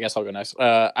 I guess I'll go next.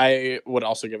 I would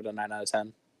also give it a 9 out of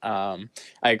 10. I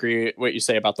agree with what you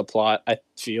say about the plot. I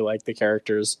feel like the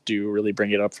characters do really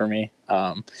bring it up for me.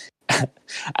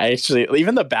 I actually,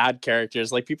 even the bad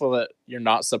characters, like people that you're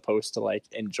not supposed to like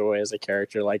enjoy as a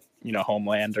character, like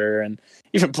Homelander and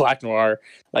even Black Noir,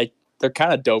 like they're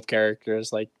kind of dope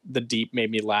characters. Like the Deep made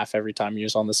me laugh every time he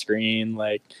was on the screen.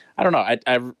 Like I don't know,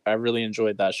 I really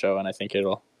enjoyed that show, and I think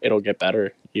it'll get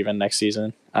better even next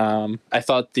season. I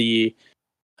thought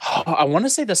I want to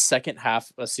say the second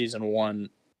half of season 1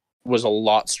 was a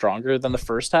lot stronger than the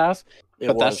first half,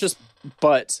 but that's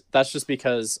just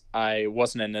because I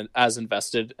wasn't as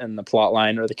invested in the plot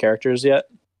line or the characters yet.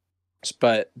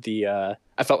 But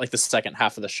I felt like the second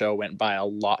half of the show went by a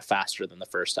lot faster than the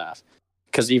first half.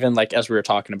 Because even like as we were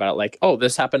talking about, like, oh,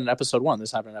 this happened in episode 1,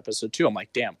 this happened in episode 2. I'm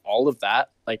like, damn, all of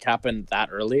that like happened that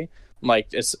early. I'm like,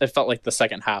 it felt like the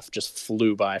second half just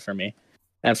flew by for me.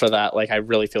 And for that, like, I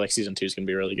really feel like season 2 is going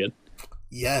to be really good.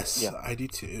 Yes, Yeah. I do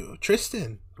too.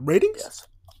 Tristan, ratings? Yes.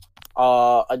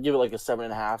 I'd give it like a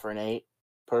 7.5 or an 8,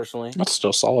 personally. That's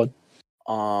still solid.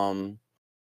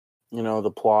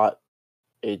 The plot,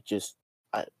 it just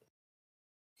you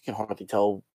can hardly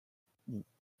tell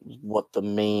what the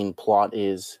main plot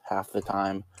is half the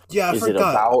time. Yeah, I Is it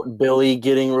forgot. about Billy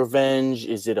getting revenge?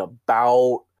 Is it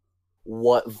about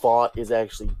what Vought is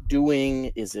actually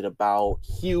doing? Is it about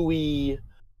Huey?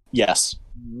 Yes.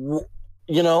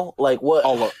 Like what?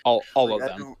 All of Like,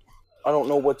 them. I don't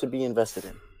know what to be invested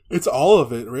in. It's all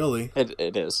of it, really.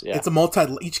 It is, yeah. It's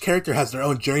a each character has their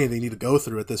own journey they need to go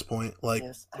through at this point. Like,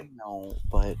 Yes, I know,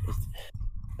 but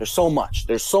there's so much.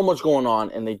 There's so much going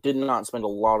on, and they did not spend a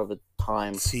lot of the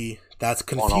time. see, That's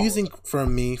confusing for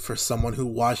me for someone who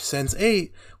watched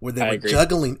Sense8, where they I were agree.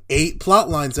 juggling 8 plot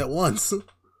lines at once.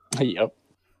 Yep.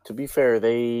 To be fair,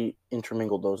 they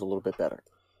intermingled those a little bit better.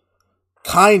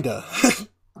 Kinda.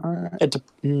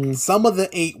 Mm, Some of the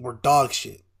 8 were dog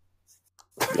shit.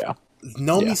 yeah.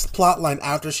 Nomi's plotline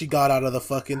after she got out of the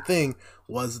fucking thing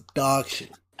was dog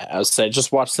shit. I would say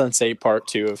just watch Sense8 Part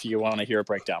 2 if you want to hear a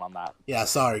breakdown on that. Yeah,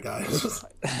 sorry guys.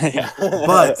 Yeah.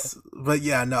 but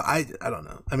yeah, no, I don't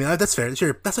know. I mean, that's fair.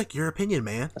 That's like your opinion,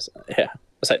 man. Yeah.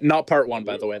 It's like, not Part 1,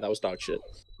 by the way. That was dog shit.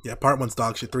 Yeah, part 1's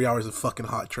dog shit. 3 hours of fucking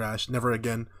hot trash. Never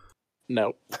again.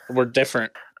 No, we're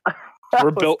different. That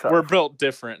We're was built. tough. We're built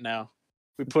different now.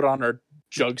 We put on our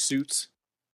jug suits.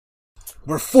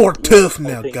 We're fork tough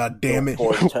now, Okay, god damn it.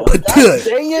 Ford tough. We're God good.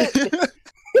 dang it!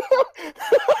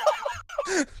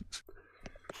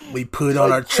 We put on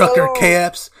Like, our trucker yo.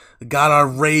 caps, got our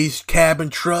raised cabin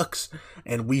trucks,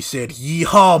 and we said,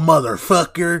 yeehaw,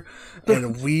 motherfucker.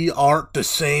 And we aren't the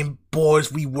same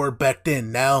boys we were back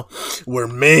then. Now we're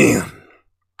man.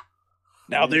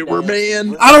 Now they were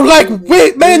man. I don't like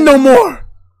wait men no more.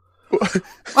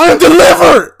 I'm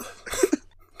delivered.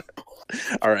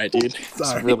 All right, dude.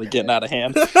 Sorry. It's really getting out of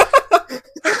hand.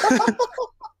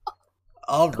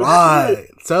 All right.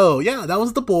 So yeah, that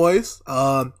was The Boys.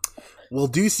 We'll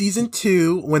do season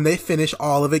 2 when they finish.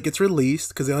 All of it gets released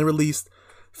because they only released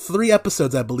 3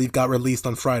 episodes, I believe, got released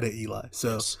on Friday. Eli.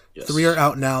 So Yes. 3 are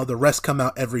out now. The rest come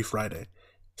out every Friday.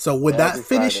 So when that Every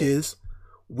Friday. finishes,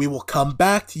 we will come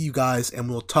back to you guys and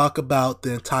we'll talk about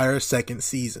the entire second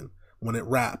season when it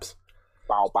wraps.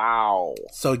 Bow bow.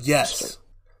 So yes,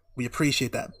 we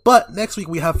appreciate that. But next week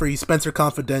we have for you Spencer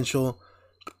Confidential.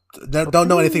 Don't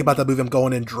know anything about that movie. I'm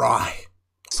going in dry.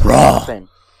 Raw. Same.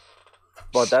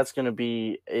 But that's going to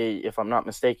be if I'm not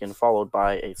mistaken, followed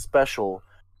by a special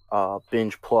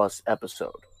Binge Plus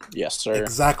episode. Yes, sir.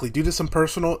 Exactly. Due to some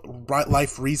personal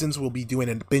life reasons, we'll be doing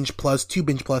a Binge Plus, 2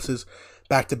 Binge Pluses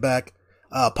back to back.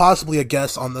 Possibly a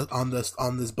guest on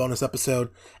this bonus episode,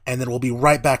 and then we'll be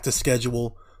right back to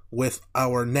schedule with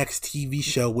our next TV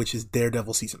show, which is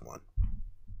Daredevil season 1.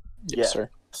 Yes, Yeah. sir.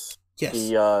 Yes.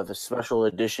 The special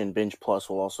edition Binge Plus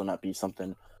will also not be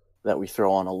something that we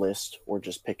throw on a list. We're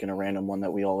just picking a random one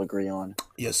that we all agree on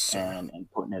Yes, sir. and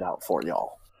putting it out for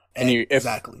y'all. And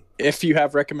exactly. If you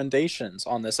have recommendations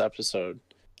on this episode,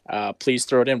 please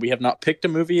throw it in. We have not picked a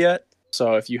movie yet,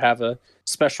 so if you have a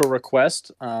special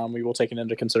request, we will take it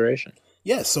into consideration.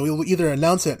 Yes, so we will either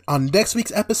announce it on next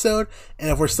week's episode,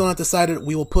 and if we're still not decided,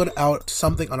 we will put out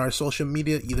something on our social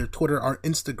media, either Twitter or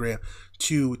Instagram,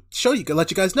 to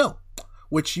let you guys know.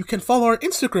 Which you can follow our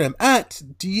Instagram at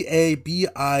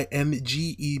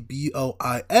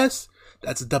DABINGEBOIS.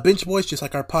 That's The Binge Boys, just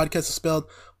like our podcast is spelled,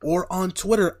 or on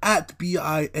Twitter at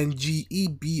BINGEBOIS.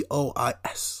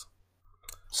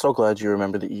 So glad you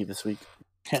remember the E this week.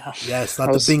 Yeah, Yes, not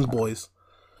I was- the Bing Boys.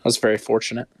 I was very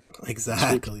fortunate.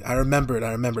 Exactly. I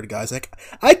remembered, guys.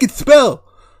 I could spell.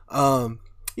 Yeah.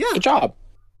 Good job.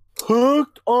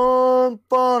 Hooked on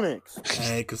phonics.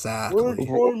 Exactly.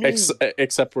 For me.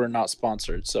 Except we're not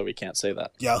sponsored, so we can't say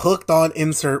that. Yeah, hooked on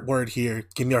insert word here.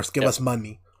 Give us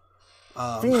money.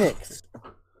 Phoenix.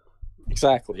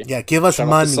 Exactly. Yeah, give us Shout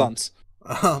out the money. Suns.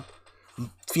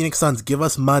 Phoenix Suns, give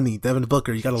us money. Devin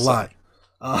Booker, you gotta lie.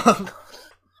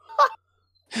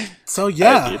 So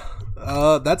yeah,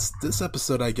 that's this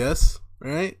episode, I guess.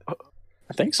 Right?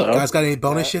 I think so. You guys got any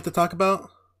bonus shit to talk about?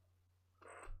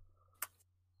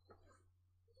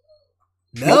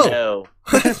 No. No.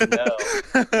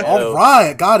 All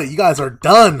right, got it. You guys are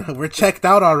done. We're checked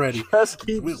out already. Just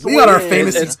keep We got our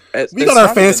swinging. fantasy. It's We got our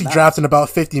not fantasy even that. draft in about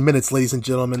 50 minutes, ladies and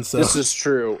gentlemen. So, This is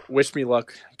true. Wish me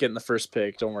luck getting the first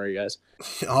pick. Don't worry, guys.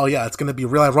 oh yeah, it's gonna be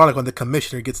real ironic when the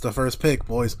commissioner gets the first pick,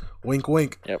 boys. Wink,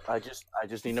 wink. I just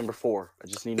need number 4. I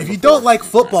just need. If number you 4. don't like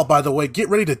football, by the way, get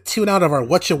ready to tune out of our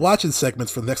What You Watching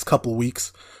segments for the next couple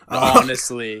weeks.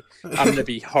 Honestly, I'm gonna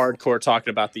be hardcore talking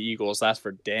about the Eagles. That's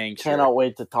for dang sure. Cannot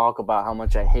wait to talk about how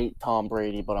much I hate Tom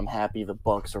Brady, but I'm happy the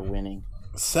Bucks are winning.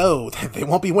 So, they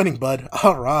won't be winning, bud.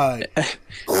 All right.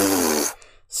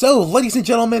 So, ladies and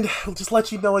gentlemen, we'll just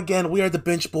let you know again, we are the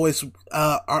Binge Boys.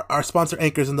 Our sponsor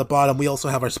Anchor's in the bottom. We also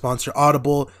have our sponsor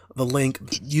Audible. The link,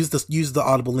 use the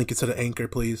Audible link instead of Anchor,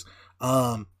 please.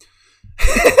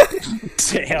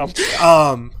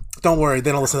 Damn. Don't worry,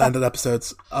 they don't listen to the end of the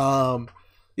episodes.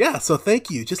 Yeah, so thank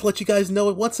you. Just let you guys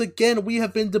know, once again, we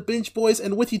have been the Binge Boys,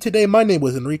 and with you today, my name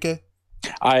was Enrique.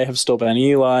 I have still been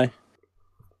Eli.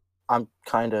 I'm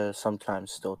kind of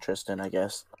sometimes still Tristan, I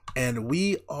guess. And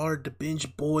we are the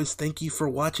Binge Boys. Thank you for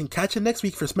watching. Catch you next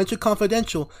week for Spencer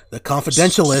Confidential, the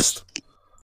Confidentialist.